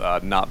that with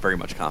not very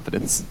much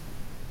confidence.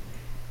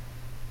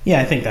 Yeah,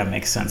 I think that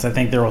makes sense. I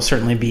think there will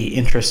certainly be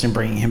interest in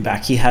bringing him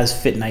back. He has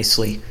fit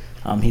nicely.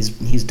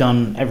 He's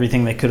done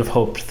everything they could have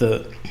hoped.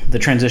 The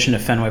transition to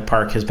Fenway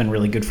Park has been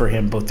really good for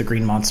him, both the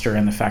Green Monster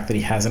and the fact that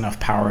he has enough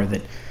power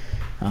that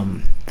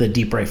the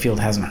deep right field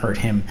hasn't hurt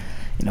him.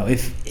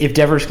 If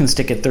Devers can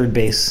stick at third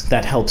base,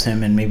 that helps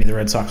him, and maybe the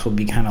Red Sox will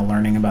be kind of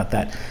learning about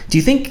that. Do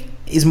you think,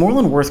 is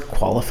Moreland worth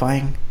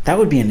qualifying? That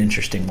would be an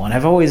interesting one.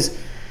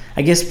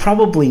 I guess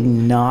probably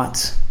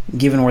not,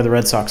 given where the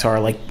Red Sox are.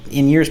 Like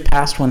in years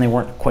past when they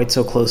weren't quite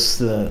so close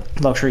to the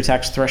luxury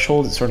tax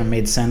threshold, it sort of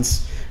made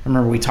sense. I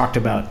remember we talked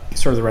about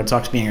sort of the Red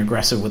Sox being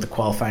aggressive with the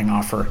qualifying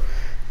offer,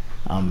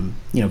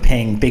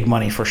 paying big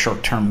money for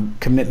short-term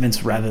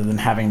commitments rather than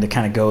having to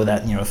kind of go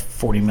that,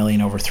 $40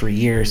 million over 3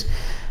 years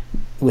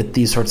with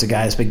these sorts of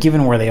guys. But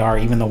given where they are,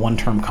 even the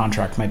one-term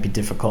contract might be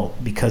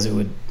difficult because it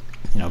would,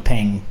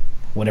 paying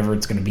whatever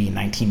it's going to be,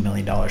 $19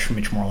 million for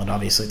Mitch Moreland.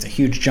 Obviously, it's a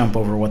huge jump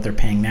over what they're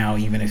paying now,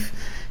 even if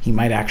he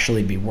might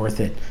actually be worth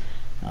it.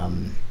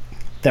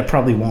 That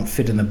probably won't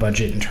fit in the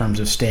budget in terms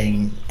of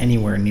staying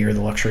anywhere near the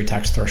luxury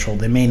tax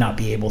threshold. They may not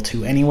be able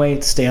to anyway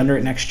stay under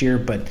it next year,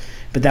 but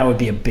that would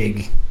be a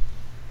big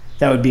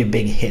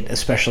hit,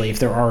 especially if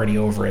they're already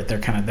over it.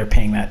 They're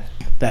paying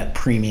that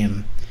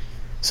premium,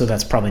 so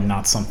that's probably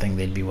not something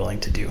they'd be willing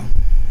to do.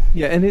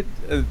 Yeah, and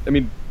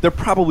they're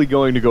probably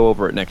going to go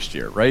over it next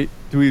year, right?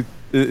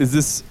 Is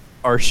this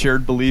our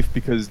shared belief,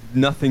 because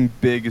nothing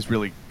big is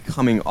really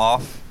coming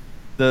off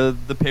the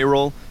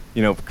payroll?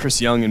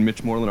 Chris Young and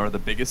Mitch Moreland are the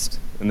biggest,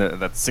 and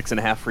that's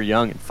 6.5 for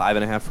Young and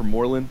 5.5 for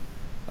Moreland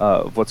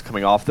of what's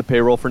coming off the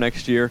payroll for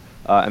next year.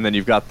 And then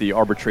you've got the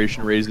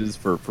arbitration raises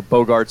for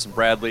Bogarts and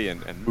Bradley,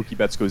 and Mookie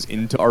Betts goes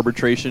into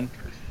arbitration.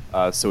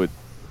 So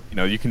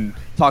you can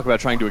talk about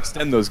trying to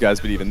extend those guys,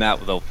 but even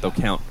that they'll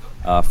count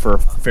for a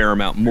fair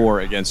amount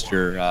more against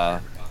your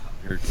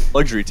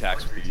luxury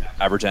tax with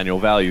the average annual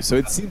value. So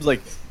it seems like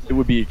it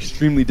would be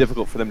extremely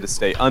difficult for them to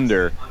stay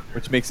under,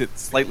 which makes it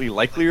slightly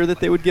likelier that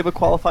they would give a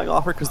qualifying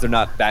offer because they're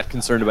not that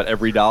concerned about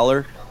every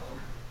dollar.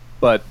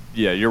 But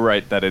yeah, you're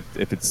right that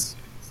if it's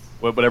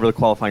whatever the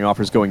qualifying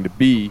offer is going to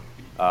be,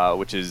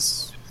 which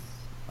is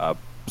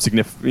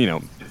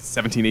significant,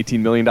 $17-18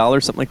 million,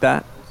 something like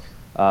that.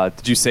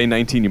 Did you say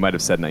 19? You might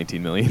have said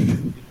 19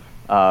 million.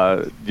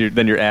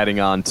 Then you're adding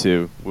on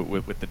to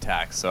with the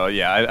tax. So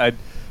yeah,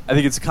 I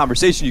think it's a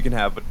conversation you can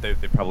have, but they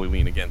probably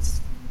lean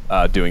against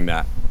doing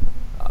that.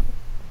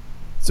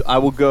 So I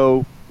will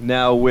go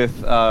now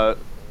with, I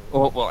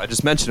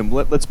just mentioned him.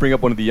 Let's bring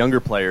up one of the younger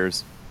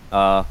players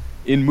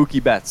in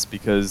Mookie Betts,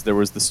 because there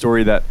was the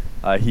story that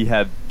he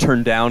had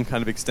turned down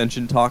kind of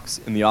extension talks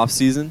in the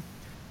offseason.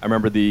 I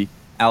remember the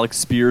Alex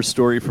Spears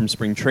story from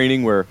spring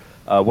training, where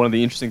one of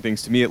the interesting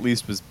things to me, at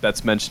least, was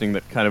Betts mentioning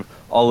that kind of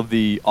all of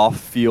the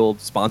off-field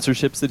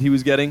sponsorships that he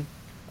was getting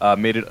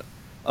made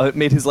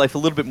his life a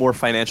little bit more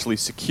financially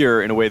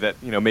secure in a way that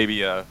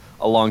maybe a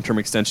long-term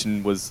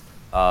extension was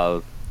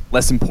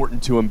less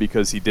important to him,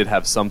 because he did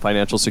have some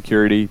financial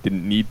security,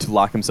 didn't need to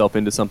lock himself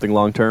into something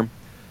long-term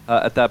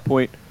at that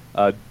point.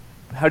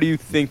 How do you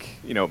think,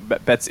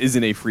 Betts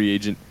isn't a free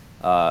agent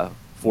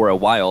for a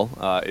while?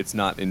 It's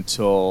not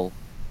until,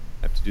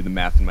 I have to do the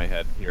math in my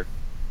head here,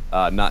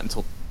 not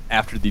until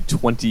after the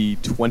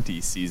 2020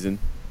 season.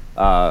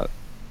 How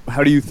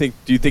do you think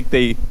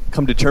they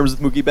come to terms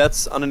with Mookie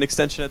Betts on an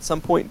extension at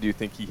some point? Do you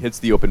think he hits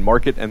the open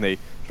market and they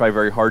try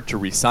very hard to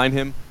re-sign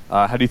him?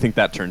 How do you think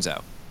that turns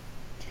out?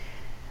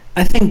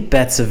 I think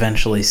Betts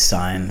eventually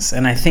signs,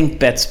 and I think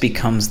Betts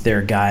becomes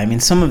their guy. I mean,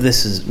 some of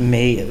this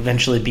may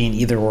eventually be an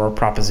either-or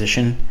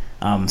proposition,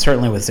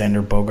 certainly with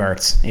Xander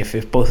Bogaerts.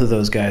 If both of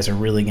those guys are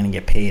really going to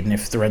get paid, and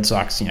if the Red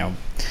Sox,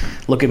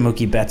 look at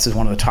Mookie Betts as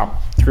one of the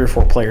top 3 or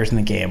 4 players in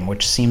the game,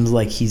 which seems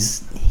like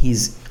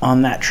he's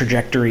on that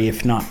trajectory,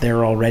 if not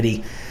there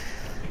already,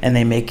 and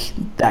they make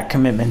that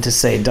commitment to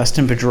say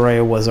Dustin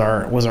Pedroia was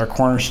our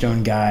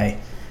cornerstone guy,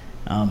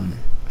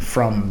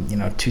 from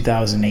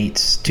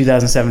 2007,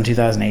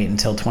 2008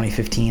 until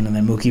 2015, and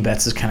then Mookie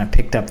Betts has kind of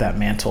picked up that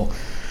mantle.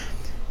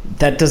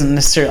 That doesn't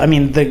necessarily, I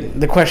mean,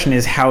 the question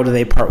is, how do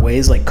they part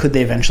ways? Like, could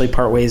they eventually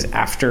part ways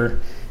after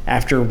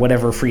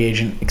whatever free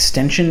agent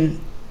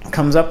extension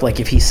comes up? Like,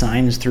 if he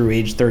signs through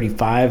age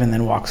 35 and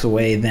then walks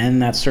away, then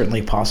that's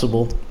certainly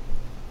possible.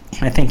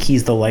 I think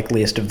he's the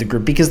likeliest of the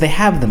group because they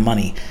have the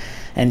money.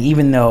 And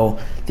even though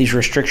these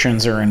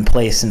restrictions are in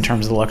place in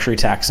terms of the luxury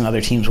tax, and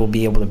other teams will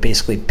be able to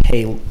basically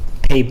pay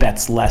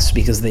Betts less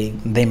because they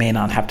may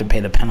not have to pay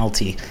the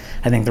penalty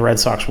I think the Red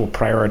Sox will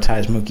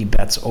prioritize Mookie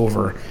Betts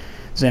over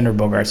Xander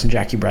Bogaerts and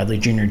Jackie Bradley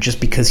Jr. just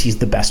because he's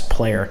the best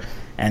player,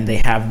 and they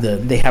have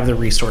the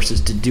resources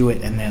to do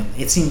it. And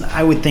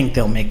I would think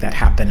they'll make that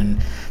happen.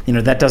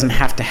 And that doesn't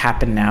have to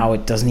happen now.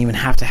 It doesn't even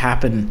have to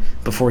happen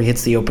before he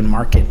hits the open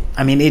market.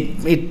 I mean,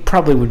 it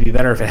probably would be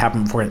better if it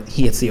happened before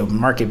he hits the open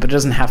market, but it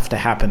doesn't have to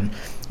happen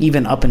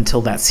even up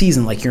until that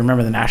season. Like, you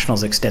remember the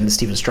Nationals extended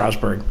Steven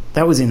Strasburg.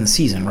 That was in the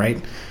season,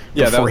 right?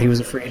 Yeah, before he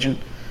was a free agent.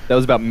 That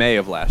was about May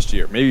of last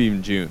year, maybe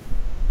even June.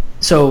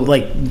 So,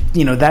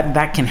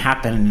 that can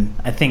happen.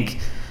 I think,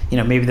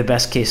 maybe the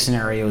best case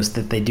scenario is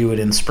that they do it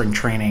in spring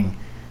training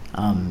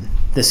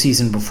this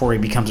season before he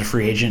becomes a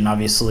free agent. And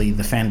obviously,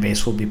 the fan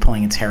base will be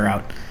pulling its hair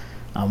out,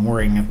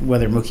 worrying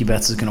whether Mookie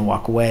Betts is going to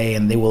walk away,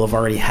 and they will have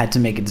already had to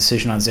make a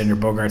decision on Xander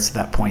Bogaerts at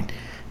that point.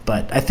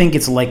 But I think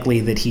it's likely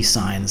that he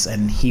signs,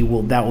 and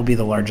that will be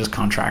the largest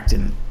contract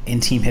in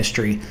team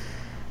history.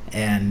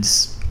 And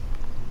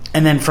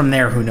then from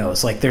there, who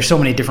knows? Like, there's so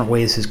many different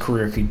ways his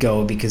career could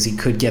go, because he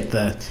could get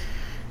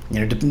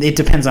it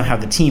depends on how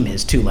the team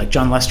is, too. Like,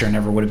 John Lester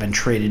never would have been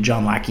traded.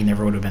 John Lackey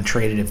never would have been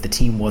traded if the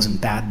team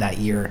wasn't bad that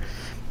year.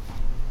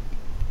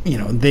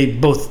 They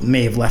both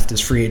may have left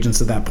as free agents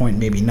at that point,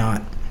 maybe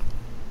not.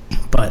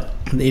 But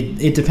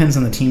it depends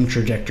on the team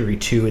trajectory,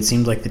 too. It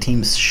seems like the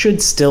team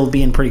should still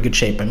be in pretty good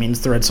shape. I mean, it's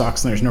the Red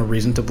Sox, and there's no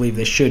reason to believe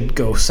they should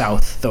go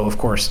south, though, of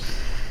course,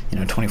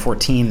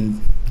 2014,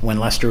 when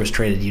Lester was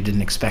traded, you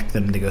didn't expect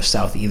them to go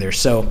south either.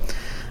 So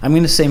I'm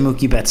going to say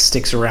Mookie Betts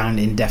sticks around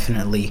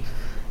indefinitely.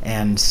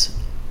 And,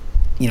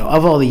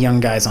 of all the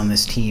young guys on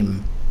this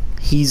team,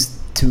 he's,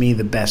 to me,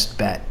 the best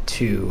bet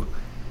to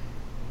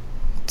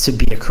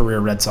be a career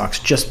Red Sox,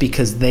 just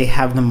because they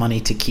have the money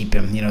to keep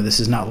him. This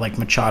is not like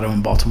Machado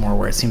in Baltimore,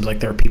 where it seems like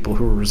there are people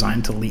who are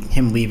resigned to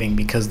him leaving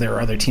because there are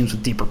other teams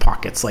with deeper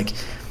pockets. Like,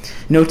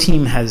 no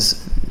team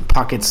has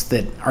pockets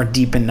that are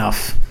deep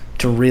enough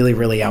to really,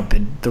 really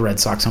outbid the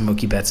Red Sox on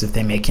Mookie Betts if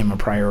they make him a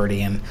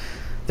priority. And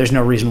there's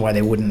no reason why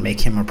they wouldn't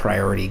make him a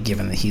priority,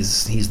 given that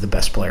he's the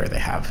best player they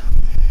have.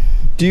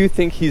 Do you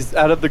think he's,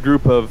 out of the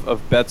group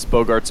of Betts,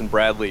 Bogaerts, and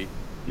Bradley,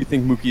 do you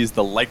think Mookie is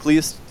the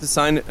likeliest to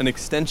sign an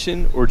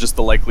extension, or just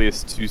the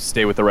likeliest to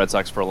stay with the Red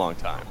Sox for a long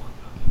time?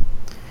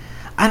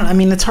 I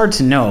mean, it's hard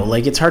to know.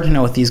 Like, it's hard to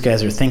know what these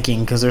guys are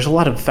thinking, because there's a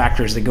lot of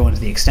factors that go into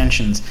the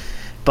extensions.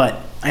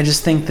 But I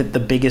just think that the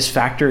biggest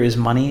factor is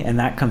money, and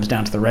that comes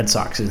down to the Red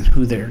Sox and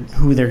who they're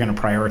going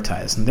to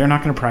prioritize. And they're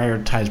not going to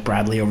prioritize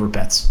Bradley over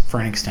Betts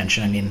for an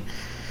extension. I mean,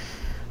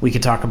 we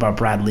could talk about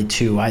Bradley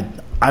too.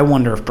 I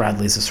wonder if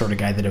Bradley's the sort of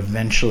guy that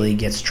eventually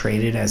gets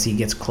traded as he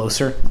gets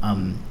closer.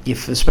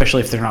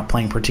 Especially if they're not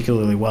playing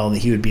particularly well, that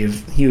he would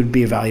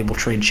be a valuable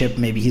trade chip.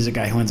 Maybe he's a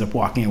guy who ends up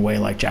walking away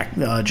like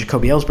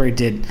Jacoby Ellsbury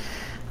did.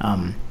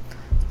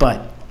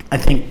 But I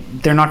think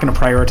they're not going to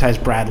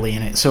prioritize Bradley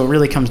in it. So it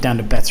really comes down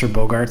to Betts or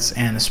Bogaerts,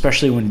 and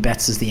especially when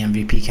Betts is the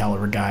MVP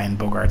caliber guy and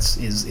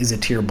Bogaerts is a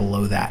tier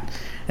below that.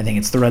 I think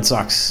it's the Red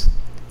Sox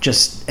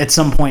just at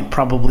some point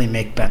probably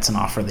make Betts an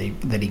offer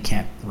that he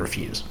can't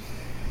refuse.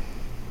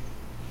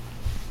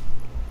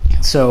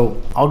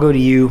 So I'll go to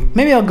you.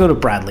 Maybe I'll go to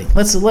Bradley.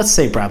 Let's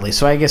say Bradley.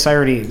 So I guess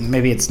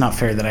maybe it's not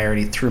fair that I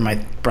already threw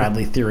my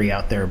Bradley theory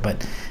out there,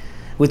 but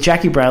with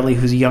Jackie Bradley,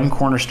 who's a young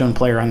cornerstone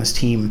player on this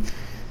team,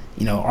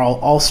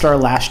 all-star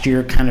last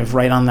year, kind of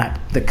right on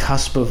the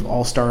cusp of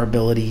all-star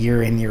ability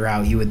year in, year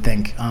out, you would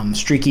think.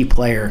 Streaky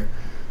player.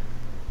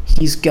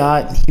 He was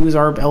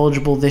ARB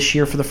eligible this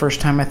year for the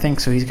first time, I think,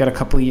 so he's got a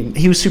couple of...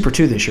 He was Super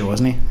 2 this year,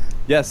 wasn't he?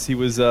 Yes, he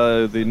was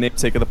the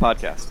namesake of the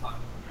podcast.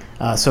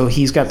 So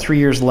he's got 3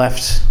 years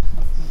left.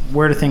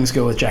 Where do things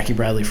go with Jackie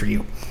Bradley for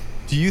you?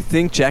 Do you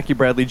think Jackie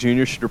Bradley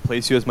Jr. should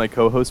replace you as my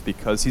co-host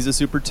because he's a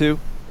Super 2?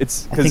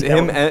 It's because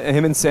him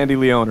and Sandy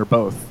Leone are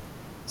both.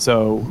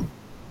 So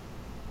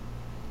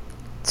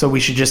we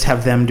should just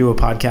have them do a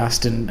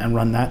podcast and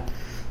run that?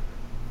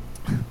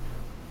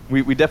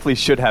 We definitely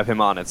should have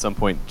him on at some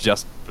point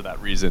just for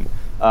that reason.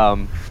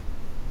 I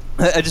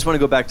just want to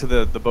go back to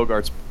the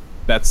Bogaerts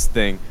Betts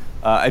thing.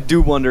 I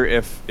do wonder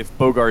if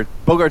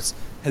Bogaerts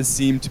has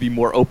seemed to be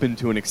more open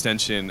to an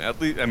extension.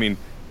 At least, I mean,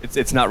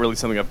 it's not really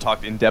something I've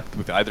talked in depth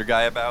with either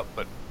guy about,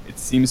 but it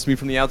seems to me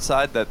from the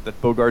outside that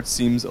Bogaerts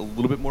seems a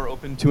little bit more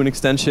open to an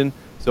extension.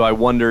 So I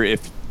wonder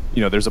if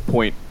there's a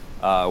point,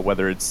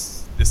 whether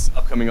it's this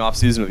upcoming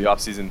offseason or the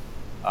offseason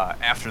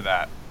after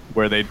that,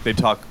 where they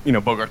talk.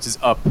 Bogaerts is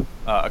up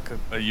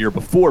a year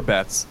before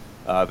Betts,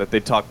 that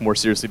they talk more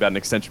seriously about an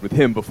extension with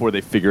him before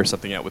they figure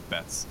something out with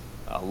Betts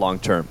long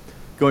term.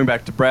 Going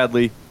back to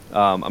Bradley.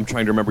 I'm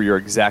trying to remember your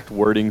exact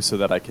wording so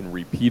that I can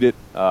repeat it.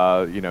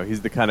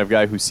 He's the kind of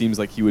guy who seems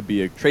like he would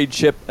be a trade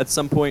chip at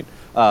some point,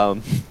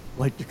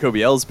 like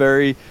Jacoby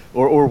Ellsbury,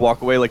 or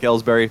walk away like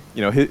Ellsbury.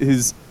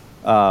 His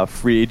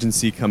free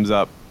agency comes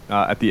up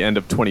at the end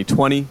of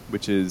 2020,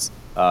 which is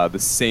the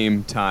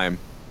same time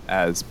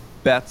as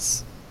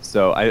Betts.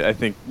 So I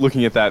think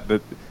looking at that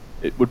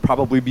it would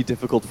probably be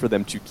difficult for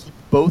them to keep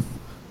both.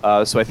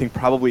 So I think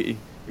probably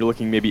you're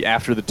looking maybe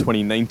after the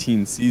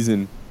 2019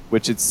 season,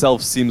 which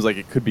itself seems like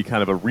it could be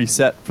kind of a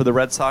reset for the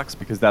Red Sox,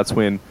 because that's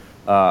when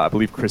I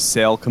believe Chris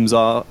Sale comes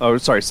off. Oh,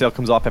 sorry, Sale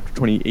comes off after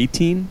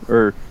 2018.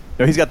 Or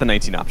no, he's got the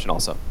 19 option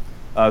also.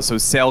 So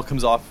Sale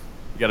comes off.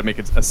 You got to make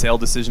a Sale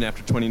decision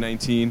after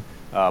 2019.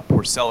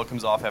 Porcello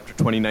comes off after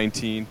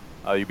 2019.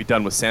 You'll be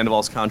done with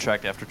Sandoval's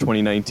contract after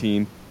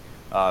 2019.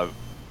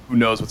 Who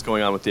knows what's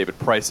going on with David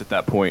Price at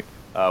that point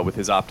with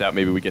his opt-out.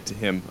 Maybe we get to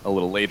him a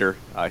little later.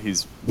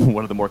 He's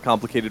one of the more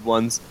complicated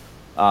ones.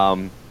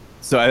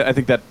 So I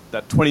think that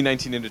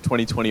 2019 into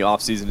 2020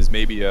 offseason is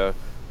maybe a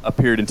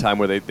period in time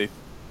where they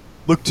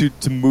look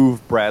to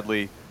move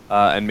Bradley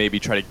and maybe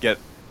try to get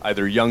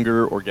either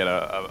younger or get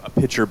a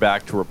pitcher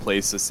back to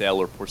replace a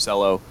Sale or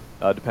Porcello,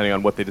 depending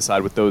on what they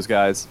decide with those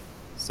guys.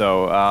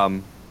 So,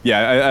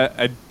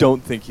 I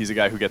don't think he's a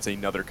guy who gets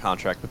another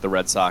contract with the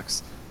Red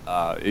Sox.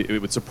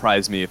 It would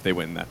surprise me if they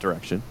went in that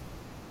direction.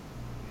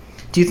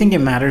 Do you think it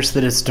matters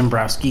that it's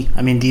Dombrowski?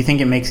 I mean, do you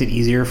think it makes it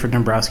easier for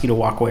Dombrowski to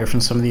walk away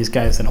from some of these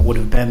guys than it would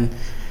have been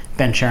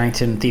Ben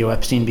Cherington and Theo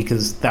Epstein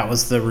because that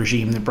was the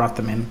regime that brought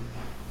them in?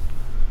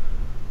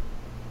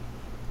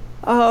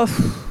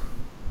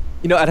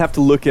 I'd have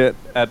to look at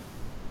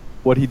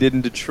what he did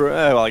in Detroit.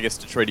 Well, I guess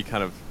Detroit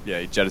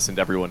he jettisoned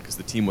everyone because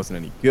the team wasn't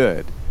any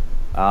good.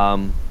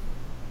 I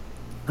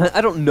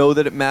don't know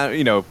that it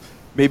matters.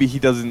 Maybe he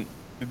doesn't.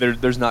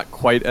 There's not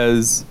quite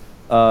as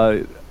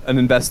the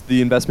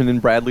investment in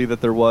Bradley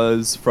that there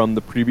was from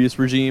the previous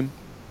regime.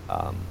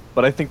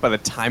 But I think by the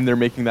time they're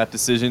making that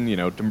decision,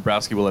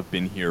 Dombrowski will have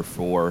been here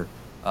for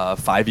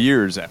 5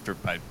 years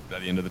by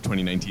the end of the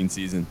 2019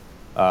 season,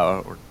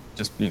 or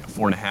just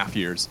 4.5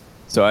 years.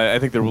 So I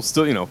think there will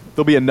still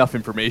there'll be enough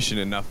information,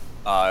 enough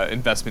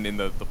investment in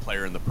the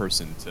player and the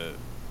person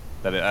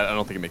that I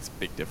don't think it makes a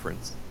big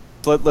difference.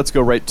 So let's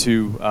go right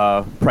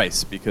to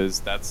Price, because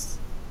that's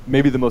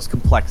maybe the most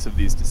complex of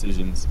these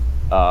decisions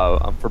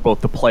for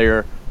both the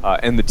player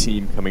and the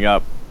team coming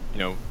up.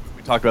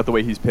 We talked about the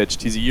way he's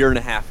pitched. He's a year and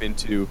a half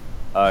into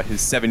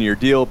his 7-year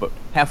deal, but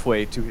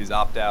halfway to his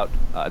opt-out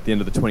at the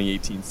end of the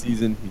 2018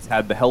 season. He's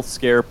had the health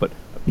scare, but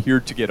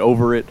appeared to get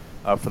over it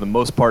for the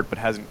most part, but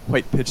hasn't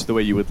quite pitched the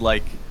way you would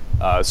like.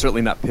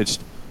 Certainly not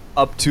pitched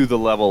up to the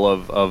level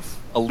of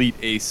elite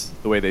ace,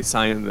 the way they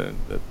signed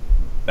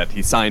that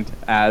he signed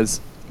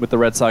as with the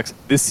Red Sox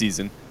this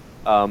season.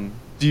 I've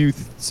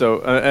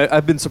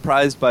been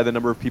surprised by the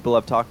number of people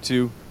I've talked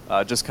to,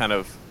 just kind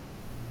of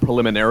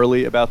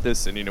preliminarily about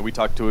this, and we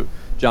talked to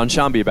John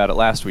Shambi about it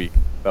last week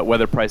about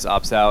whether Price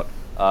opts out,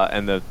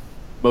 and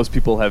most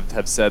people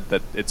have said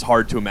that it's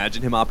hard to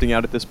imagine him opting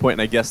out at this point,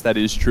 and I guess that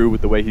is true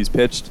with the way he's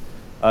pitched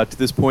to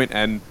this point,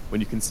 and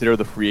when you consider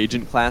the free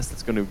agent class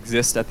that's going to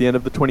exist at the end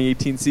of the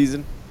 2018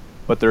 season.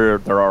 But there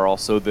are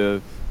also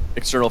the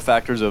external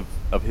factors of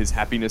his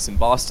happiness in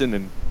Boston,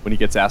 and when he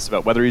gets asked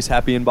about whether he's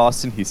happy in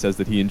Boston, he says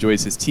that he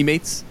enjoys his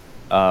teammates,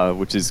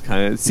 which is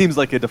it seems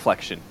like a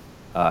deflection,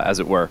 as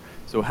it were.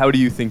 So how do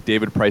you think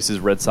David Price's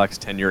Red Sox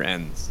tenure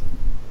ends?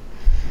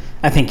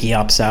 I think he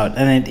opts out,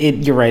 and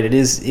you're right. It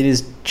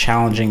is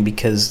challenging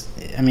because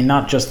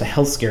not just the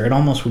health scare. It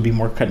almost would be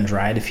more cut and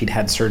dried if he'd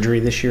had surgery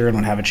this year and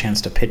would have a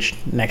chance to pitch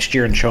next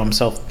year and show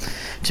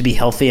himself to be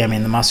healthy. The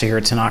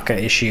Masahiro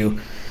Tanaka issue,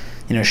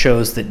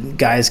 shows that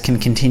guys can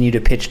continue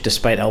to pitch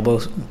despite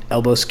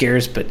elbow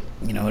scares, but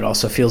it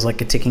also feels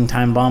like a ticking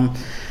time bomb.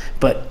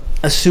 But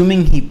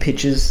assuming he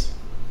pitches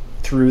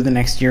through the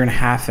next year and a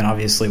half, and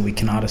obviously we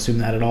cannot assume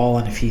that at all,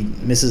 and if he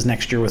misses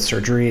next year with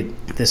surgery,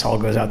 this all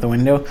goes out the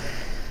window.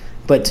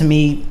 But to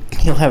me,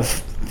 he'll have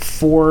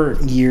 4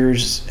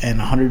 years and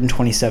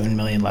 $127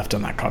 million left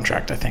on that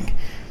contract, I think.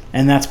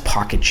 And that's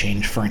pocket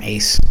change for an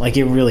ace.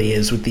 It really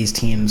is with these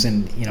teams.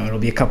 And, it'll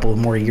be a couple of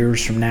more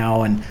years from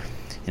now. And,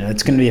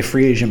 it's going to be a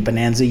free agent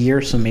bonanza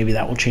year. So maybe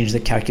that will change the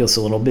calculus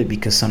a little bit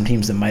because some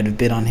teams that might have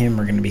bid on him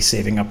are going to be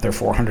saving up their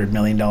 $400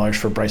 million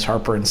for Bryce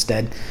Harper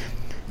instead.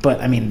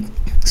 But,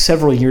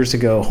 several years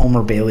ago,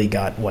 Homer Bailey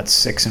got,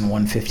 6 and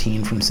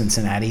 115 from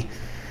Cincinnati.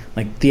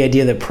 The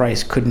idea that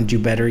Price couldn't do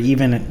better,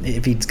 even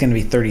if he's going to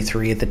be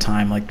 33 at the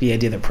time, the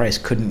idea that Price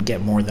couldn't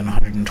get more than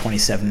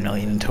 $127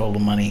 million in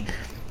total money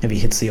if he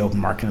hits the open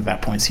market at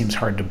that point seems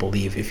hard to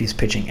believe if he's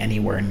pitching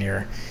anywhere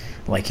near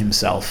like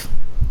himself.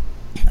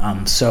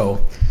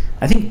 So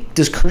I think,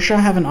 does Kershaw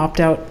have an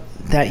opt-out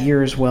that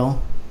year as well?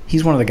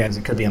 He's one of the guys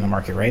that could be on the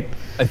market, right?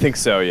 I think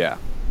so, yeah.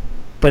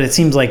 But it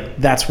seems like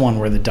that's one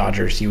where the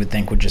Dodgers, you would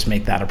think, would just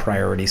make that a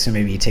priority. So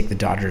maybe you take the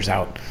Dodgers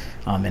out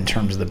in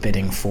terms of the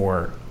bidding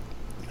for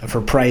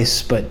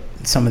Price, but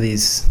some of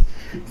these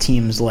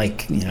teams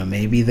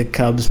maybe the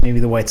Cubs,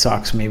 maybe the White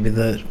Sox, maybe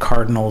the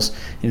Cardinals,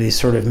 these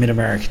sort of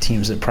mid-America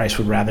teams that Price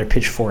would rather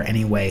pitch for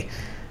anyway,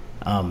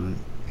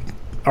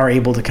 are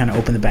able to kind of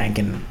open the bank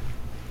and,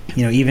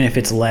 even if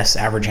it's less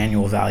average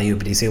annual value,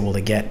 but he's able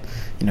to get,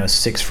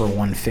 6 for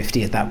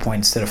 $150 at that point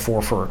instead of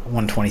 4 for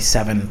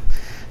 $127.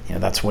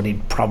 That's what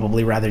he'd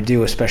probably rather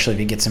do, especially if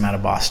he gets him out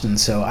of Boston.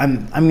 So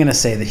I'm going to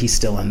say that he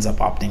still ends up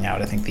opting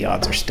out. I think the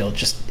odds are still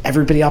just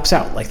everybody opts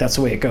out. That's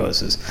the way it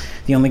goes. Is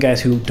the only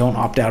guys who don't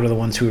opt out are the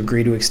ones who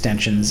agree to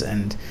extensions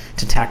and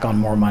to tack on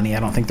more money. I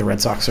don't think the Red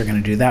Sox are going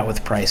to do that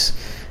with Price.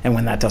 And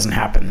when that doesn't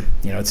happen,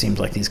 it seems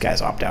like these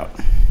guys opt out.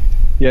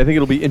 Yeah, I think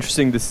it'll be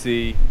interesting to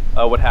see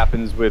what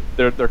happens with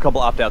there are a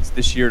couple opt-outs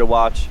this year to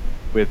watch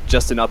with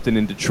Justin Upton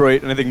in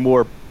Detroit, and I think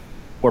more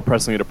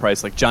pressingly at a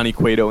price like Johnny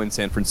Cueto in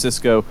San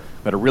Francisco,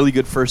 who had a really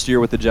good first year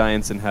with the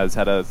Giants and has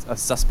had a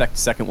suspect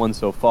second one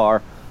so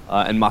far,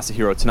 and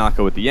Masahiro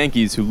Tanaka with the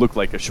Yankees, who looked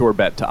like a sure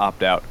bet to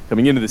opt out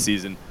coming into the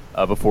season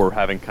before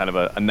having kind of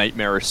a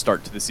nightmarish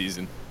start to the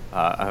season.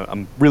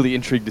 I'm really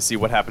intrigued to see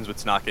what happens with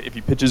Tanaka if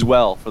he pitches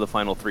well for the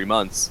final 3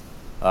 months,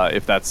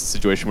 if that's a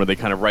situation where they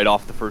kind of write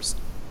off the first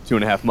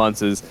 2.5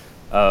 months as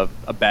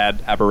a bad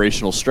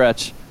aberrational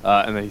stretch,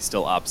 and then he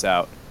still opts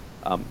out.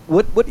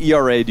 What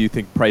ERA do you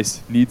think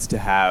Price needs to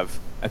have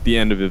at the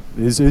end of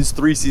his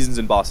 3 seasons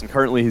in Boston?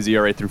 Currently, his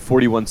ERA through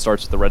 41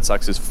 starts with the Red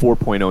Sox is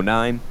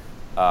 4.09.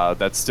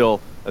 That's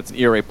an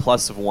ERA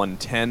plus of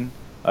 110.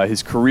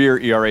 His career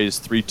ERA is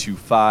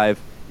 3.25,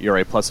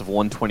 ERA plus of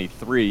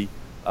 123.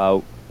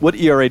 What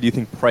ERA do you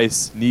think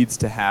Price needs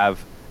to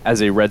have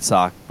as a Red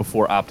Sox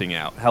before opting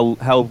out?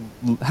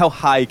 How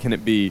high can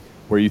it be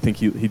where you think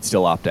he'd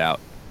still opt out?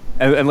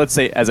 And let's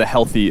say as a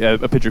healthy a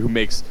pitcher who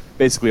makes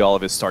basically all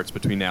of his starts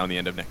between now and the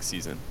end of next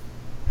season.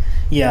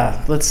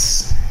 Yeah,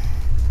 let's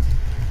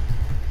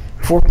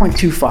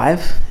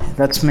 4.25.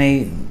 That's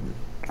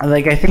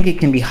I think it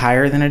can be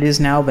higher than it is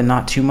now, but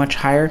not too much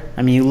higher.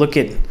 I mean, you look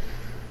at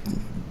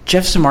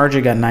Jeff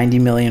Samardzija got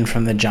 $90 million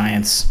from the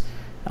Giants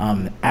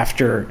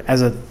after,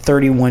 as a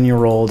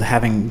 31-year-old,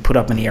 having put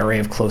up an ERA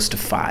of close to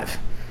 5.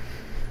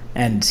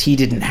 And he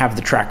didn't have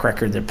the track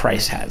record that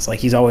Price has. Like,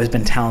 he's always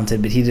been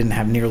talented, but he didn't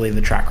have nearly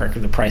the track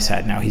record that Price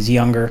had. Now he's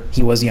younger.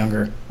 He was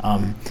younger.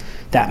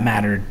 That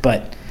mattered.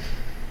 But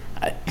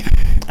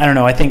I don't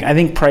know. I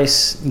think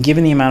Price,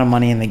 given the amount of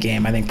money in the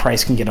game, I think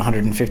Price can get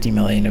 $150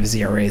 million if his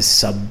ERA is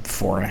sub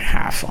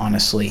 4.5.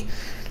 Honestly,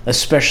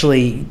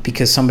 especially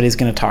because somebody's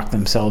going to talk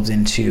themselves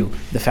into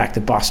the fact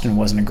that Boston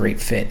wasn't a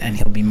great fit, and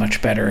he'll be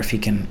much better if he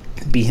can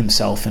be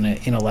himself in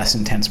a less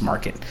intense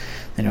market.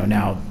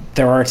 Now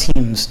there are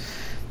teams.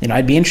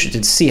 I'd be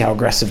interested to see how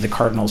aggressive the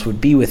Cardinals would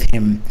be with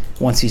him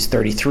once he's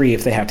 33,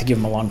 if they have to give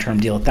him a long-term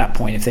deal at that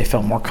point, if they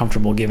felt more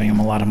comfortable giving him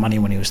a lot of money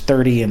when he was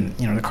 30. And,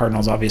 the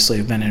Cardinals obviously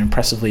have been an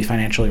impressively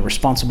financially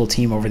responsible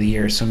team over the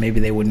years, so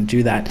maybe they wouldn't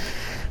do that.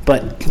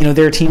 But,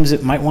 there are teams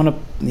that might want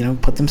to,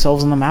 put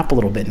themselves on the map a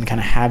little bit and kind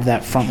of have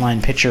that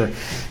frontline pitcher.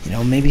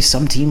 Maybe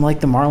some team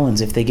like the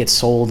Marlins, if they get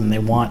sold and they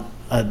want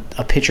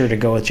a pitcher to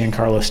go with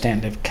Giancarlo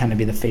Stanton to kind of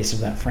be the face of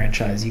that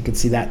franchise, you could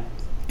see that.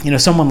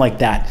 Someone like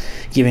that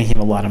giving him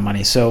a lot of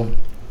money. So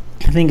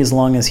I think as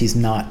long as he's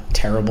not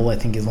terrible, I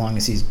think as long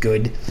as he's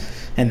good,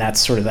 and that's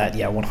sort of that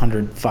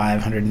 105,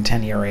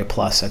 110 ERA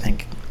plus, I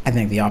think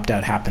the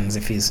opt-out happens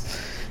if he's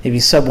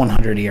sub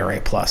 100 ERA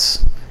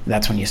plus.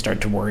 That's when you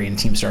start to worry, and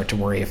teams start to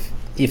worry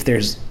if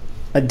there's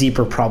a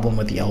deeper problem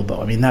with the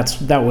elbow. I mean, that's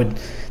what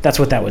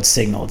that would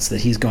signal. It's that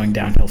he's going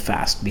downhill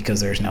fast because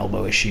there's an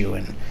elbow issue,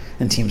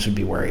 and teams would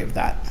be wary of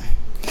that.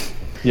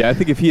 Yeah, I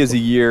think if he has a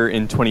year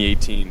in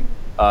 2018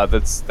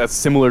 that's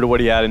similar to what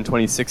he had in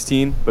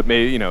 2016, but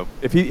maybe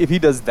if he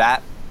does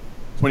that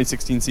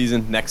 2016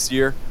 season next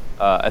year,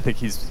 I think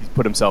he's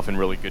put himself in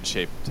really good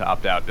shape to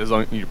opt out. As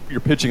long as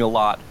you're pitching a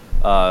lot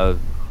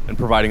and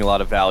providing a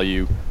lot of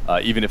value,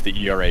 even if the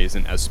ERA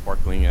isn't as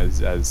sparkling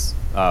as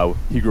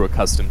he grew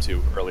accustomed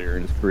to earlier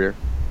in his career.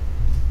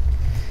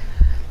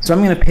 So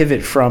I'm going to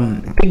pivot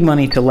from big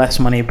money to less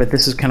money, but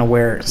this is kind of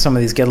where some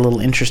of these get a little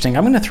interesting.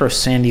 I'm going to throw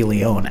Sandy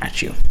Leon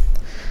at you.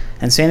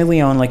 And Sandy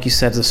Leon, like you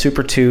said, is a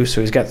Super 2,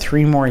 so he's got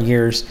 3 more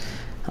years.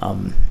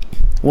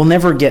 We'll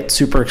never get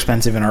super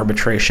expensive in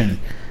arbitration,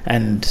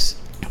 and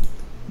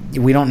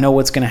we don't know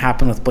what's going to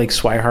happen with Blake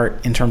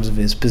Swihart in terms of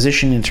his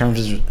position, in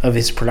terms of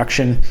his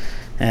production,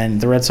 and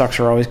the Red Sox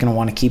are always going to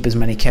want to keep as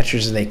many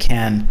catchers as they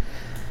can.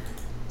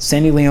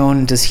 Sandy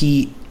Leon, does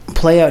he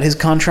play out his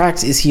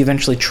contract? Is he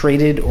eventually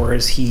traded, or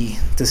does he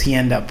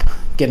end up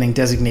getting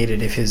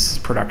designated if his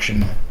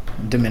production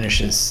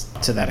diminishes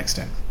to that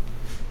extent?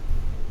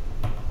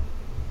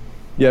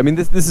 Yeah, I mean,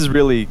 this is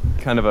really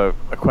kind of a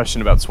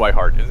question about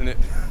Swihart, isn't it?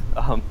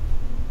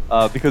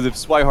 Because if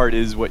Swihart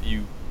is what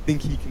you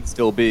think he can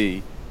still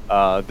be,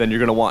 then you're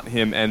going to want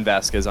him and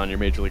Vasquez on your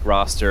major league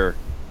roster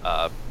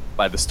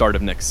by the start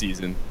of next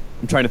season.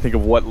 I'm trying to think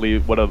of what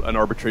an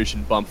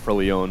arbitration bump for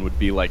Leon would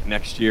be like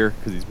next year,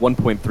 because he's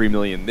 $1.3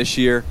 million this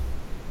year,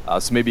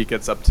 so maybe it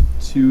gets up to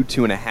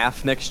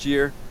 2.5 next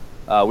year,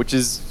 which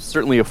is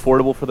certainly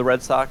affordable for the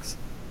Red Sox.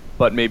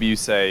 But maybe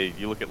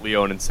you look at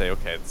Leon and say,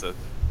 okay, it's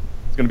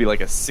going to be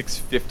like a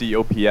 650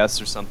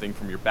 OPS or something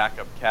from your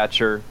backup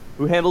catcher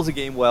who handles a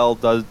game well,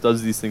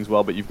 does these things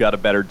well, but you've got a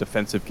better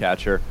defensive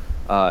catcher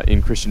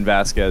in Christian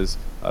Vasquez,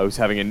 who's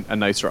having a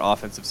nicer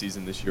offensive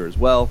season this year as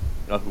well,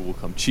 who will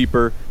come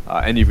cheaper,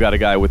 and you've got a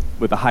guy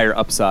with a higher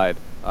upside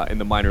in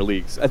the minor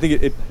leagues. I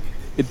think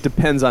it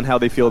depends on how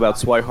they feel about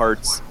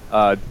Swihart's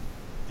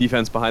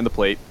defense behind the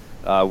plate,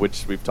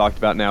 which we've talked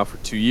about now for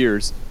 2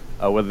 years,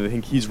 whether they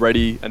think he's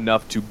ready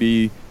enough to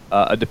be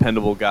a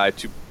dependable guy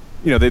to.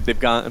 They've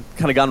gone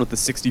with the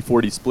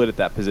 60-40 split at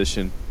that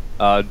position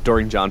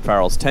during John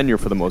Farrell's tenure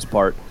for the most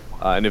part.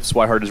 And if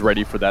Swihart is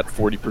ready for that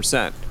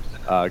 40%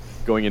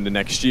 going into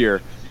next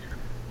year,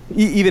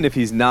 even if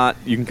he's not,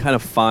 you can kind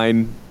of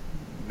find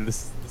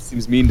this.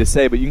 Seems mean to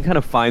say, but you can kind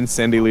of find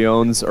Sandy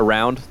Leones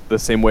around the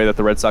same way that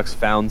the Red Sox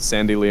found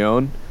Sandy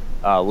Leone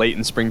late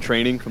in spring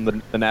training from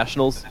the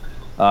Nationals.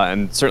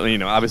 And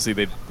certainly, obviously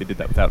they did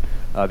that without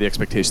the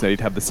expectation that he'd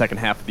have the second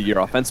half of the year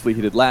offensively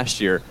he did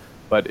last year.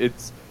 But you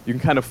can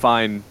kind of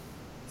find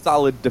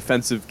solid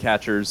defensive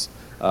catchers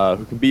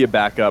who can be a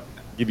backup,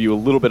 give you a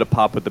little bit of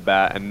pop with the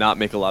bat, and not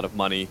make a lot of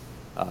money.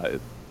 I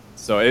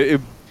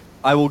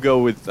will go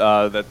with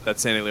that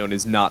Sandy Leone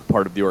is not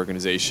part of the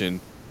organization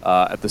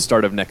at the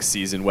start of next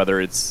season, whether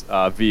it's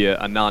via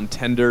a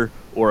non-tender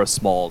or a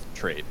small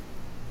trade.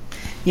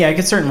 Yeah, I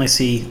could certainly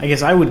see. I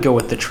guess I would go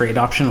with the trade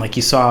option. Like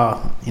you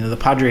saw, the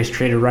Padres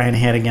traded Ryan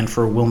Hanigan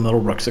for Will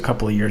Middlebrooks a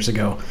couple of years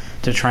ago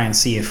to try and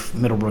see if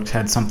Middlebrooks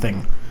had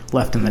something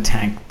left in the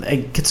tank.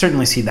 I could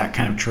certainly see that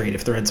kind of trade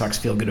if the Red Sox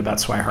feel good about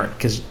Swihart,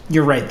 because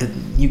you're right that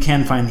you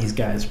can find these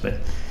guys, but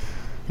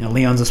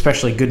Leon's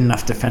especially good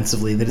enough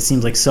defensively that it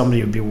seems like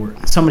somebody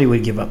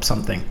would give up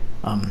something.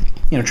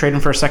 Trade him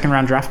for a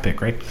second-round draft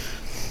pick, right?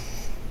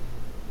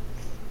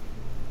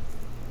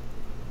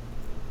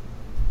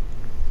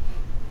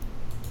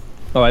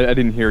 Oh, I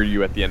didn't hear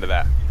you at the end of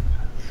that.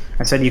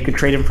 I said you could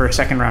trade him for a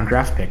second-round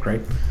draft pick,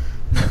 right?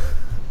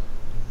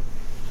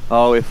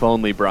 Oh, if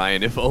only,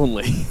 Brian, if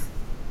only.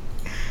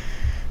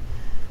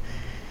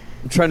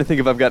 I'm trying to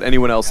think if I've got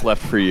anyone else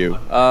left for you.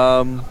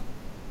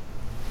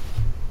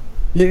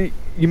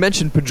 You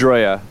mentioned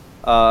Pedroia.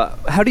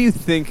 How do you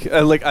think?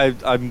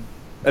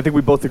 I think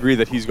we both agree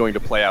that he's going to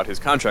play out his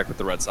contract with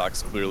the Red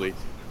Sox. Clearly,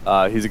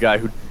 he's a guy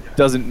who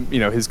doesn't.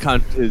 His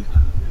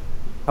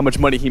how much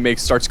money he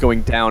makes starts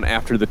going down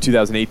after the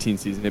 2018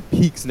 season. It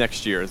peaks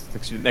next year.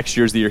 Next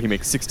year's the year he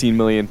makes $16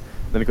 million.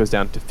 Then it goes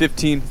down to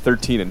 15,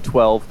 13, and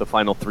 12 the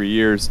final 3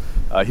 years.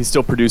 He's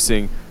still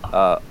producing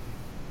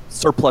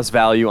surplus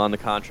value on the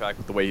contract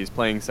with the way he's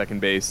playing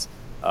second base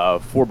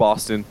for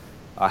Boston.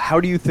 How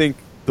do you think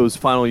those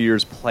final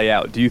years play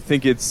out? Do you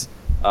think it's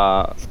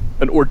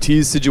an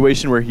Ortiz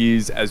situation where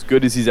he's as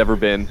good as he's ever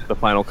been the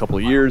final couple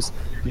of years?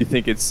 Do you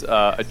think it's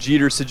a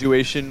Jeter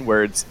situation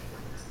where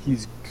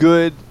he's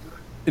good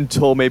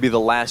until maybe the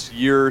last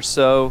year or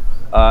so,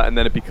 and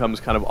then it becomes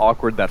kind of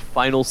awkward that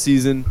final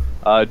season?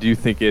 Do you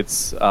think it's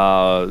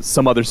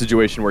some other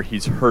situation where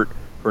he's hurt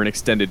for an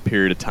extended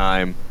period of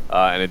time,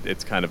 and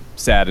it's kind of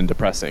sad and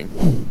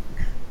depressing?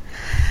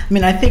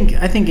 I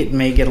think it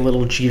may get a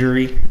little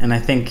jittery, and I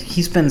think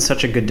he's been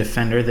such a good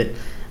defender that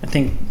I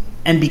think,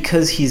 and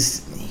because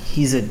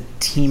he's a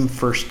team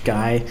first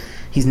guy,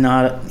 he's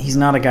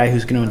not a guy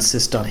who's going to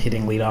insist on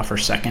hitting leadoff or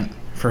second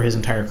for his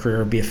entire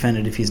career or be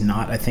offended if he's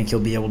not. I think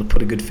he'll be able to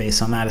put a good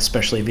face on that,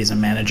 especially if he's a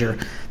manager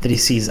that he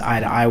sees eye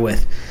to eye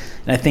with.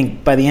 And I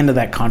think by the end of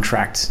that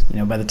contract,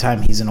 by the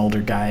time he's an older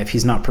guy, if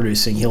he's not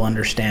producing, he'll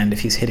understand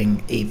if he's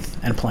hitting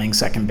eighth and playing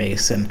second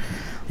base and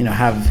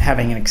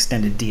having an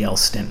extended DL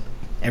stint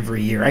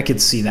every year. I could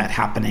see that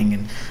happening,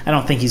 and I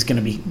don't think he's going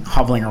to be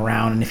hobbling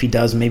around, and if he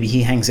does, maybe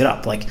he hangs it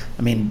up.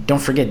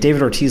 Don't forget,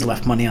 David Ortiz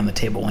left money on the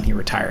table when he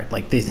retired.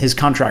 His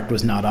contract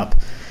was not up.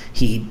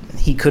 He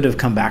could have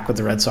come back with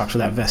the Red Sox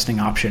with that vesting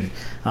option,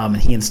 and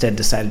he instead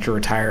decided to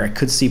retire. I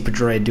could see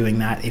Pedroia doing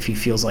that if he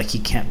feels like he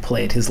can't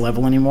play at his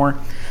level anymore,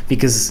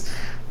 because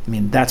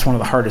that's one of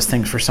the hardest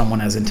things for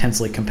someone as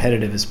intensely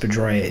competitive as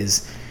Pedroia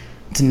is,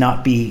 to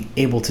not be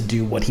able to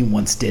do what he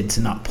once did,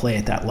 to not play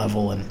at that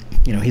level. And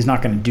he's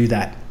not going to do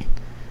that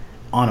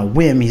on a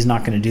whim. He's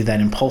not going to do that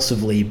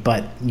impulsively,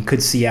 but you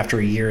could see after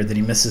a year that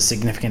he misses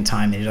significant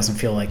time and he doesn't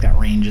feel like that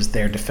range is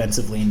there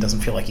defensively and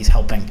doesn't feel like he's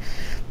helping,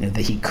 that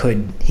he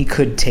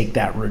could take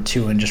that route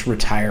too and just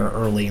retire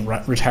early,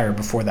 retire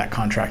before that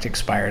contract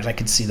expires. I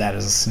could see that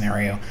as a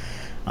scenario,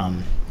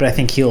 but I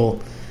think he'll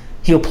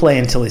play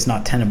until he's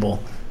not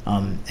tenable,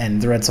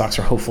 and the Red Sox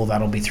are hopeful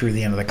that'll be through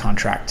the end of the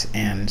contract.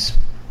 And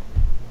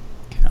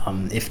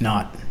if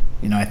not,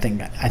 I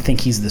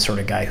think he's the sort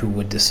of guy who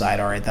would decide,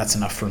 all right, that's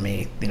enough for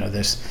me.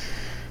 This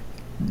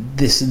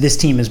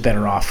team is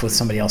better off with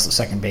somebody else at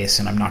second base,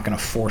 and I'm not going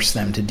to force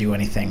them to do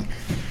anything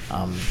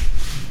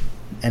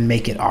and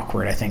make it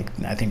awkward. I think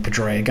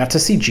Pedroia got to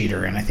see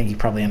Jeter, and I think he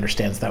probably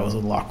understands that was a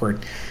little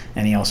awkward,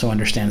 and he also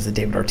understands that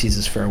David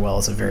Ortiz's farewell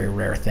is a very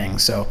rare thing.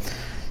 So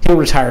he'll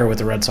retire with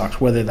the Red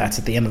Sox. Whether that's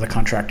at the end of the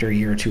contract or a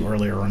year or two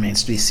earlier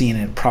remains to be seen,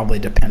 and it probably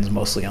depends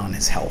mostly on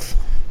his health.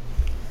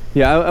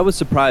 Yeah, I was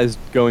surprised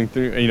going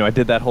through. I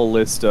did that whole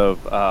list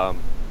of kind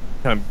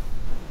of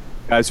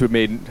guys who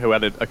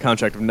had a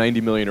contract of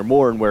 $90 million or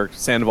more, and where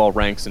Sandoval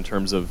ranks in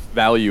terms of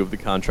value of the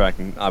contract,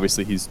 and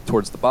obviously he's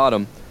towards the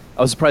bottom.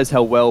 I was surprised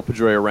how well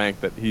Pedroia ranked.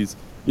 That he's,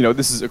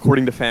 this is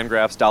according to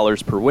Fangraphs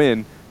dollars per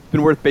win,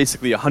 been worth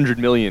basically $100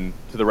 million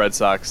to the Red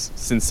Sox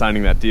since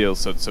signing that deal.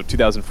 So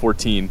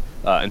 2014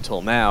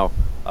 until now.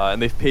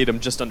 And they've paid him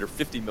just under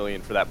 $50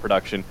 million for that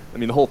production.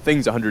 The whole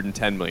thing's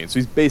 $110 million. So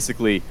he's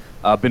basically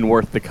been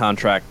worth the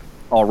contract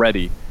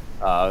already.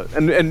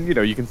 And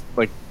you can,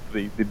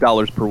 the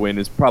dollars per win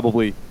is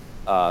probably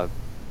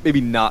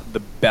maybe not the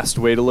best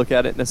way to look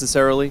at it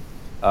necessarily.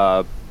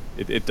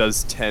 It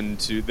does tend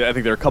to. I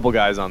think there are a couple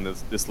guys on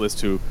this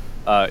list who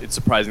it's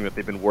surprising that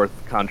they've been worth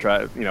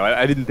contract.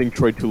 I didn't think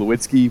Troy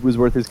Tulowitzki was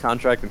worth his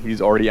contract, and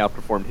he's already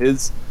outperformed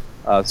his.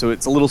 So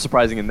it's a little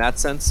surprising in that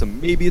sense. So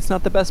maybe it's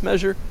not the best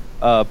measure,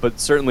 but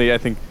certainly I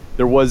think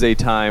there was a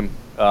time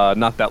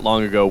not that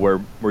long ago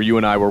where you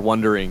and I were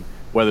wondering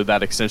whether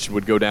that extension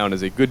would go down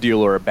as a good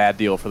deal or a bad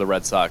deal for the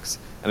Red Sox.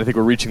 And I think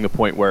we're reaching the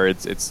point where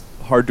it's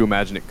hard to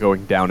imagine it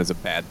going down as a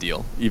bad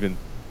deal, even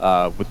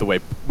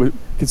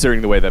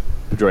considering the way that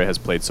Pedroia has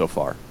played so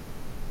far.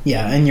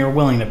 Yeah, and you're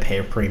willing to pay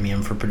a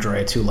premium for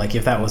Pedroia too. Like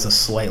if that was a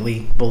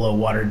slightly below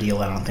water deal,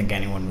 I don't think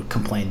anyone would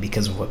complain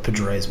because of what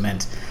Pedroia's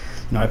meant.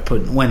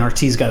 When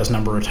Ortiz got his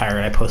number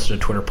retired, I posted a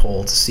Twitter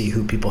poll to see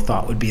who people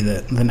thought would be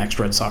the next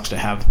Red Sox to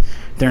have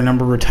their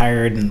number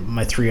retired, and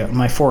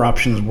my four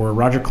options were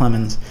Roger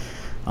Clemens,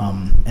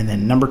 and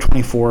then number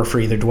 24 for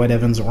either Dwight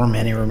Evans or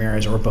Manny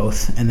Ramirez or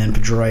both, and then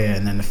Pedroia,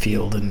 and then the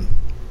field, and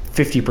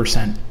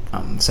 50%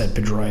 said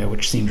Pedroia,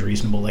 which seems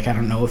reasonable. Like I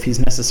don't know if he's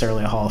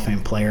necessarily a Hall of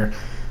Fame player.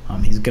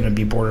 He's going to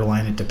be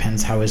borderline. It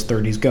depends how his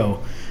 30s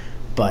go,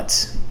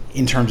 but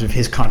in terms of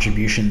his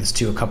contributions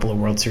to a couple of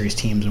World Series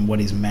teams and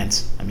what he's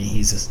meant, I mean,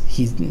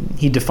 he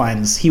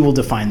will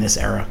define this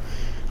era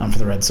for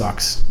the Red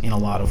Sox in a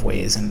lot of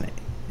ways, and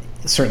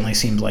it certainly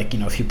seems like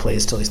if he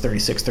plays till he's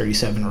 36,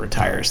 37 or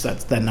retires,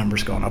 that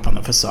number's going up on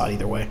the facade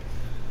either way.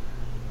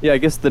 Yeah, I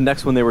guess the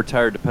next one they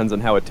retire depends on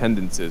how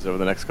attendance is over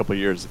the next couple of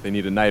years, if they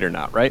need a night or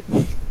not, right?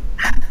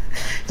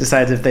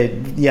 Decides if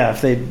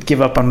they give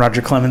up on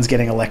Roger Clemens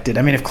getting elected.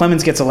 I mean, if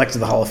Clemens gets elected to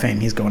the Hall of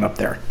Fame, he's going up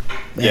there.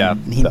 And yeah,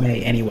 he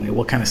may anyway.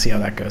 We'll kind of see how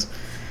that goes.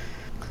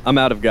 I'm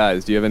out of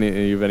guys. Do you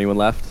have anyone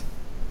left?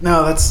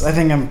 No, I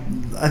think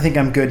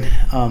I'm good.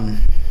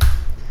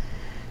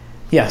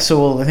 Yeah,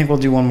 so I think we'll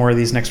do one more of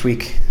these next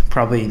week,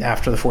 probably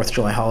after the 4th of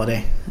July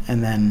holiday,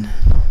 and then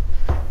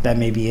that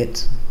may be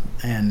it.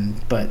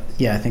 But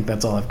yeah, I think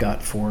that's all I've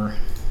got for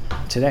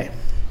today.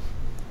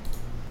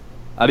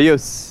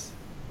 Adios.